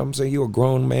nothing. I'm saying, you're a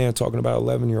grown man talking about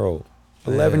 11-year-old.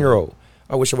 11-year-old.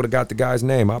 I wish I would have got the guy's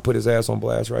name. I'll put his ass on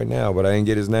blast right now, but I didn't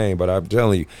get his name. But I'm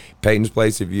telling you, Peyton's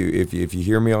Place, if you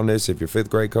hear me on this, if your 5th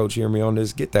grade coach hear me on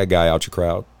this, get that guy out your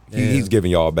crowd. He's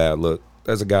giving y'all a bad look.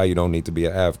 That's a guy you don't need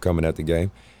to have coming at the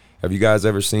game. Have you guys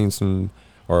ever seen some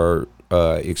or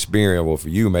experience, well, for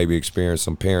you, maybe experience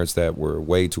some parents that were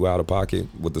way too out of pocket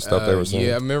with the stuff they were saying?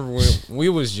 Yeah, I remember when we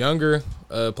was younger,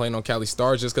 playing on Cali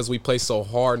Stars, just because we played so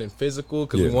hard and physical,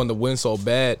 because we wanted to win so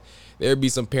bad. There'd be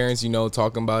some parents,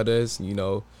 talking about us,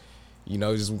 just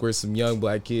we're some young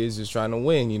black kids just trying to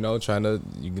win, trying to,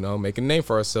 make a name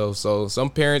for ourselves. So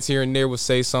some parents here and there would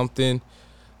say something.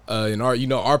 and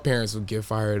our parents would get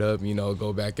fired up,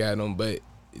 go back at them. But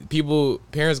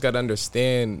parents got to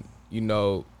understand,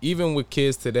 even with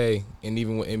kids today and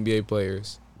even with NBA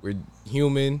players, we're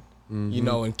human,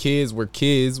 and kids, we're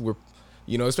kids. We're,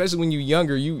 especially when you're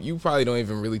younger, you probably don't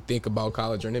even really think about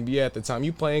college or an NBA at the time.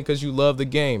 You playing because you love the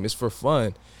game. It's for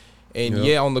fun. And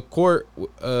on the court,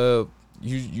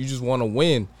 you just want to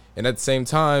win. And at the same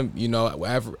time,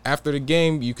 after the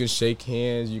game, you can shake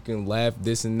hands, you can laugh,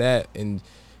 this and that. And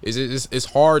it's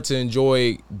hard to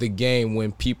enjoy the game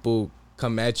when people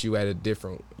come at you at a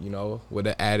different, with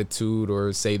an attitude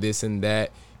or say this and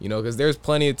that, because there's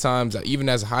plenty of times, even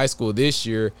as a high school this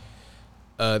year,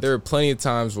 there are plenty of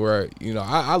times where,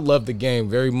 I love the game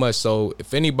very much. So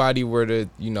if anybody were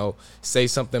to, say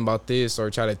something about this or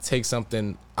try to take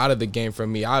something out of the game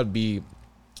from me, I'd be,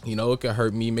 it could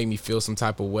hurt me, make me feel some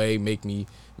type of way, maybe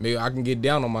I can get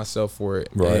down on myself for it.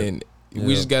 Right. And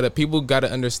people got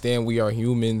to understand we are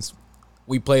humans.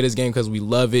 We play this game because we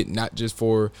love it, not just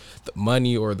for the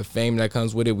money or the fame that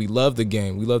comes with it. We love the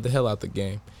game. We love the hell out the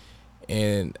game.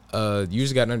 And you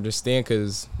just got to understand,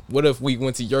 because what if we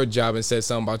went to your job and said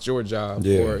something about your job?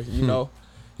 Yeah. Or,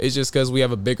 it's just because we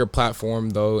have a bigger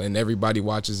platform, though, and everybody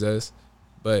watches us.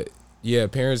 But, yeah,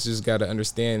 parents just got to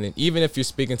understand. And even if you're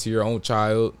speaking to your own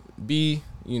child, you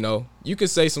can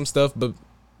say some stuff, but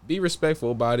be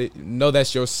respectful about it. Know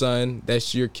that's your son,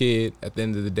 that's your kid at the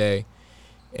end of the day,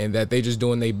 and that they just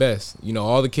doing their best.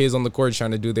 All the kids on the court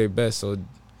trying to do their best. So,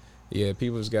 yeah,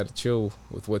 people just got to chill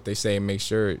with what they say and make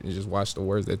sure and just watch the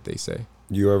words that they say.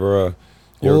 You ever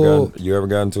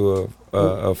got into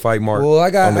a fight, Mark? Well, I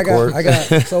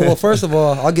got. So, well, first of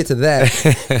all, I'll get to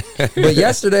that. But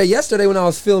yesterday when I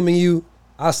was filming you,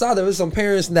 I saw there was some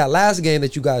parents in that last game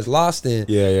that you guys lost in.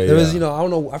 Yeah. There was, I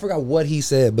don't know, I forgot what he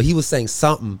said, but he was saying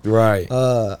something. Right.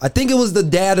 I think it was the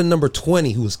dad of number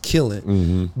 20 who was killing.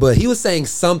 Mm-hmm. But he was saying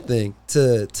something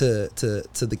to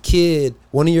the kid,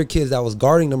 one of your kids that was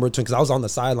guarding number 20, because I was on the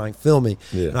sideline filming.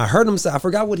 Yeah. And I heard him say, I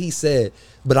forgot what he said,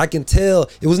 but I can tell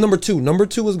it was number 2. Number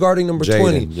 2 was guarding number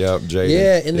 20. Yep, Jaden.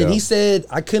 Yeah, and then he said,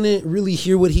 I couldn't really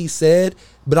hear what he said,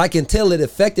 but I can tell it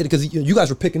affected, because you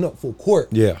guys were picking up full court.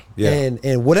 Yeah.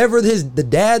 And whatever the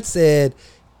dad said,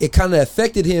 it kind of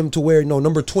affected him to where,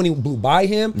 number 20 blew by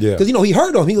him. Yeah. Because, he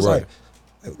heard him. He was Right.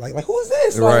 like, who is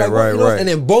this? Right. And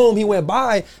then boom, he went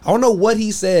by. I don't know what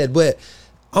he said, but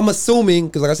I'm assuming,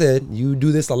 because like I said, you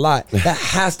do this a lot. That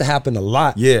has to happen a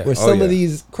lot. Yeah. Where some of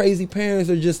these crazy parents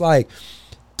are just like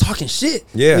talking shit.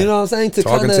 Yeah. You know what I'm saying?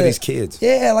 Talking to these kids.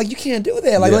 Yeah, like you can't do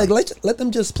that. Like let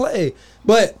them just play.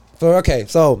 But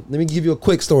so let me give you a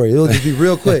quick story. It'll just be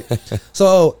real quick.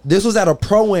 So this was at a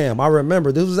pro-am. I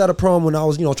remember this was at a pro-am when I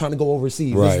was, trying to go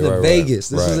overseas. Right, this was in Vegas.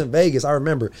 This was in Vegas. I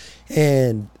remember.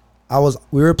 And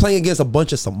we were playing against a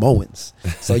bunch of Samoans.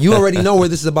 So you already know where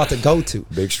this is about to go to.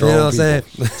 Big, strong You know what I'm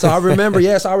people. saying?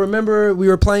 So I remember we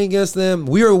were playing against them.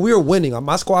 We were winning.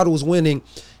 My squad was winning.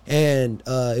 And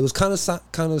it was kind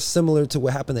of similar to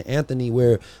what happened to Anthony,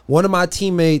 where one of my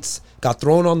teammates got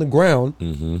thrown on the ground.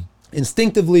 Mm-hmm.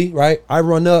 Instinctively, right? I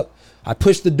run up, I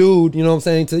push the dude, you know what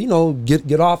I'm saying, to,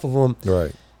 get off of him.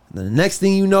 Right. And the next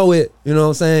thing you know it, you know what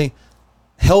I'm saying,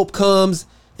 help comes,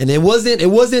 and it wasn't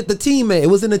the teammate. It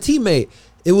wasn't a teammate.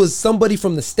 It was somebody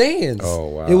from the stands. Oh,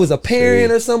 wow. It was a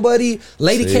parent or somebody.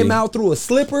 Lady See. came out through a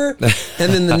slipper,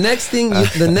 and then the next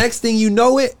thing you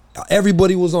know it,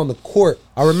 everybody was on the court.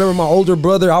 I remember my older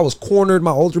brother, I was cornered.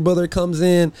 My older brother comes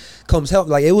help.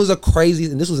 Like, it was a crazy,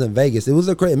 and this was in Vegas. It was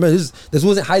a crazy, this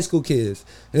wasn't high school kids.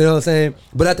 You know what I'm saying?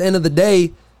 But at the end of the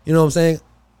day, you know what I'm saying,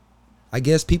 I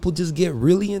guess people just get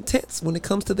really intense when it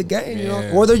comes to the game,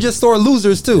 or they're just sore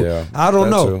losers too. Yeah, I don't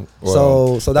that know. too.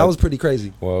 Well, so that was pretty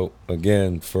crazy. Well,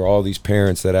 again, for all these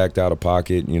parents that act out of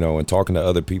pocket, and talking to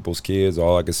other people's kids,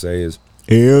 all I can say is,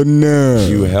 hell no.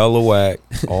 you hella whack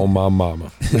on my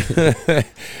mama.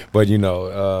 But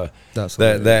That's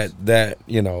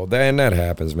that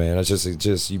happens, man. It's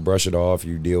just you brush it off,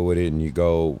 you deal with it, and you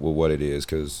go with what it is,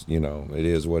 because it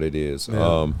is what it is.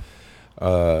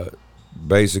 Yeah.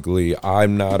 Basically,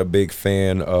 I'm not a big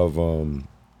fan of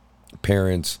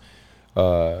parents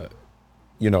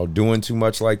doing too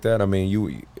much like that. I mean,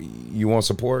 you want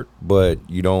support, but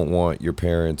you don't want your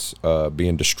parents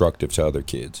being destructive to other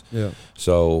kids. Yeah.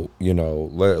 So,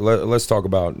 let's talk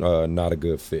about not a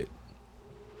good fit.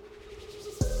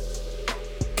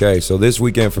 Okay, so this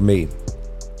weekend for me,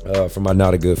 for my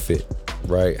not a good fit,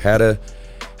 right? Had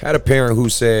a parent who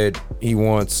said he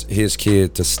wants his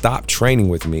kid to stop training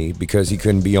with me because he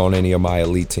couldn't be on any of my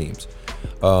elite teams.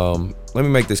 Let me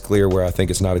make this clear where I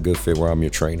think it's not a good fit where I'm your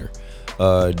trainer.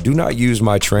 do not use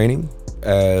my training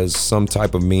as some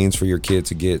type of means for your kid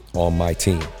to get on my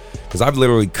team. Because I've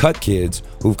literally cut kids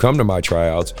who've come to my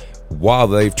tryouts while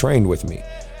they've trained with me.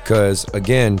 Because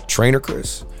again, trainer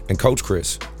Chris and coach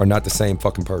Chris are not the same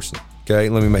fucking person. Okay,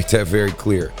 let me make that very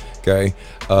clear. Okay,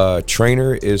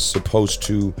 trainer is supposed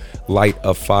to light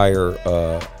a fire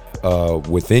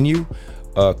within you.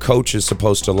 Coach is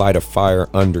supposed to light a fire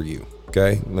under you.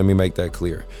 Okay, let me make that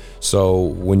clear. So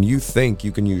when you think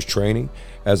you can use training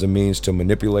as a means to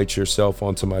manipulate yourself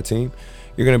onto my team,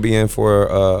 you're going to be in for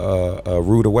a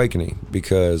rude awakening,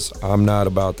 because I'm not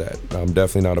about that. I'm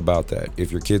definitely not about that.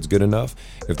 If your kid's good enough,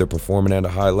 if they're performing at a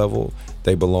high level,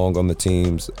 they belong on the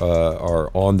teams, or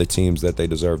on the teams that they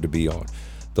deserve to be on.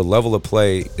 The level of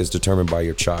play is determined by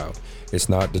your child. It's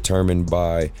not determined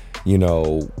by,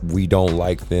 we don't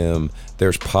like them,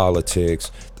 there's politics.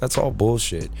 That's all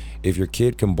bullshit. If your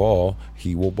kid can ball,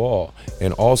 he will ball.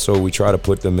 And also, we try to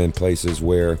put them in places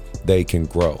where they can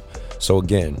grow. So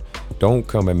again, don't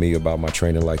come at me about my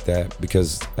training like that,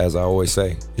 because as I always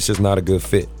say, it's just not a good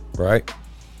fit, right?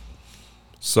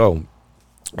 So,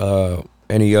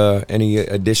 any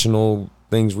additional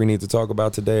things we need to talk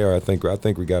about today, or I think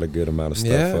we got a good amount of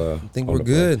stuff. Yeah, I think we're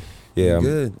good. Yeah,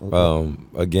 we're good.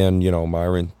 Again,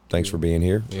 Myron, thanks for being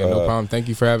here. Yeah, no problem. Thank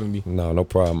you for having me. No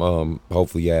problem.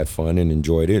 Hopefully you had fun and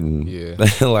enjoyed it. And Yeah.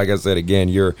 like I said, again,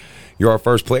 you're our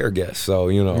first player guest, so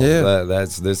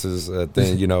this is a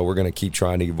thing. We're gonna keep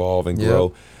trying to evolve and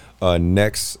grow.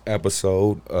 Next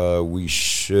episode, we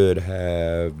should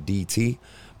have DT,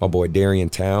 my boy Darian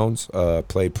Towns,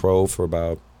 played pro for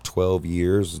about 12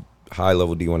 years, high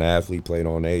level D1 athlete, played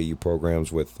on AAU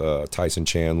programs with Tyson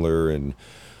Chandler and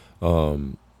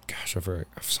I forgot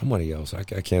somebody else. I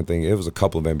can't think. It was a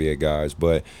couple of NBA guys,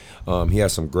 but he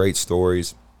has some great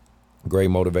stories, great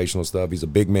motivational stuff. He's a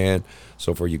big man,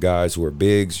 so for you guys who are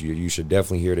bigs, you should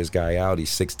definitely hear this guy out. He's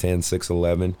 6'10",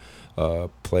 6'11",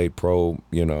 played pro,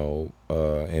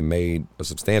 and made a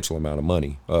substantial amount of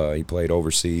money. He played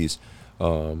overseas,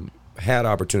 had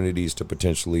opportunities to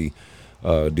potentially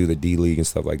do the D League and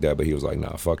stuff like that, but he was like,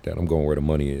 nah, fuck that. I'm going where the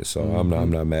money is. So I'm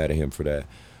not mad at him for that.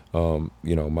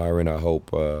 Myron, I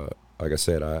hope, like I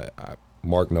said,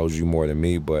 Mark knows you more than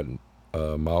me, but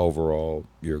my overall,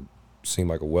 you seem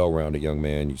like a well-rounded young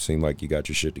man. You seem like you got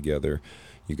your shit together.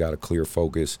 You got a clear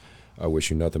focus. I wish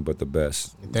you nothing but the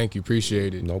best. Thank you.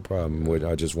 Appreciate it. No problem.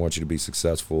 I just want you to be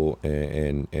successful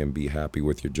and be happy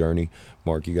with your journey.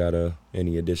 Mark, you got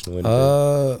any additional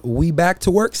info? We back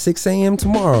to work 6 a.m.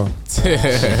 tomorrow.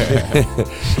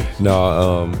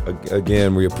 No,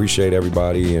 again, we appreciate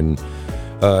everybody and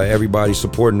everybody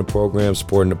supporting the program,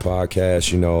 supporting the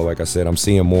podcast. Like I said, I'm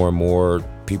seeing more and more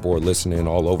people are listening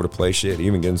all over the place. Shit,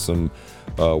 even getting some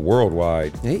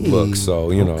worldwide looks. So,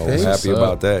 happy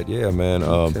about that. Yeah, man.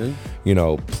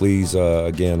 Please,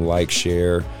 again, like,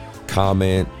 share,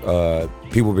 comment.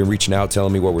 People have been reaching out,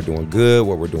 telling me what we're doing good,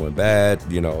 what we're doing bad,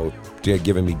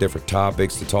 giving me different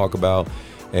topics to talk about.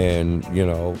 And,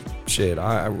 shit,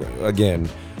 again,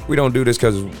 we don't do this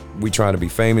because we trying to be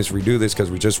famous. We do this because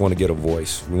we just want to get a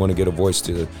voice. We want to get a voice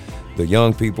to the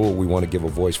young people. We want to give a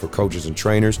voice for coaches and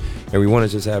trainers. And we want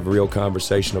to just have a real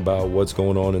conversation about what's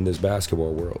going on in this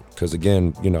basketball world. Because,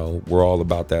 again, we're all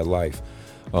about that life.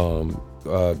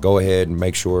 Go ahead and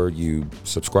make sure you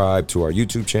subscribe to our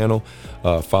YouTube channel.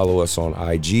 Follow us on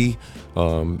IG.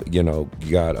 You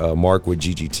got Mark with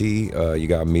GGT. You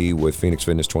got me with Phoenix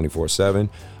Fitness 24/7.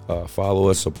 Follow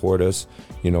us, support us.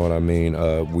 You know what I mean?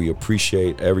 We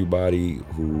appreciate everybody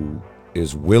who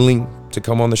is willing to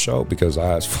come on the show, because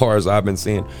as far as I've been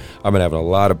seeing, I've been having a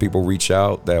lot of people reach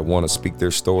out that want to speak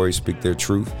their story, speak their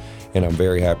truth, and I'm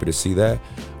very happy to see that.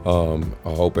 I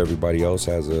hope everybody else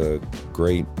has a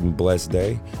great and blessed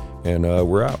day, and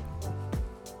we're out.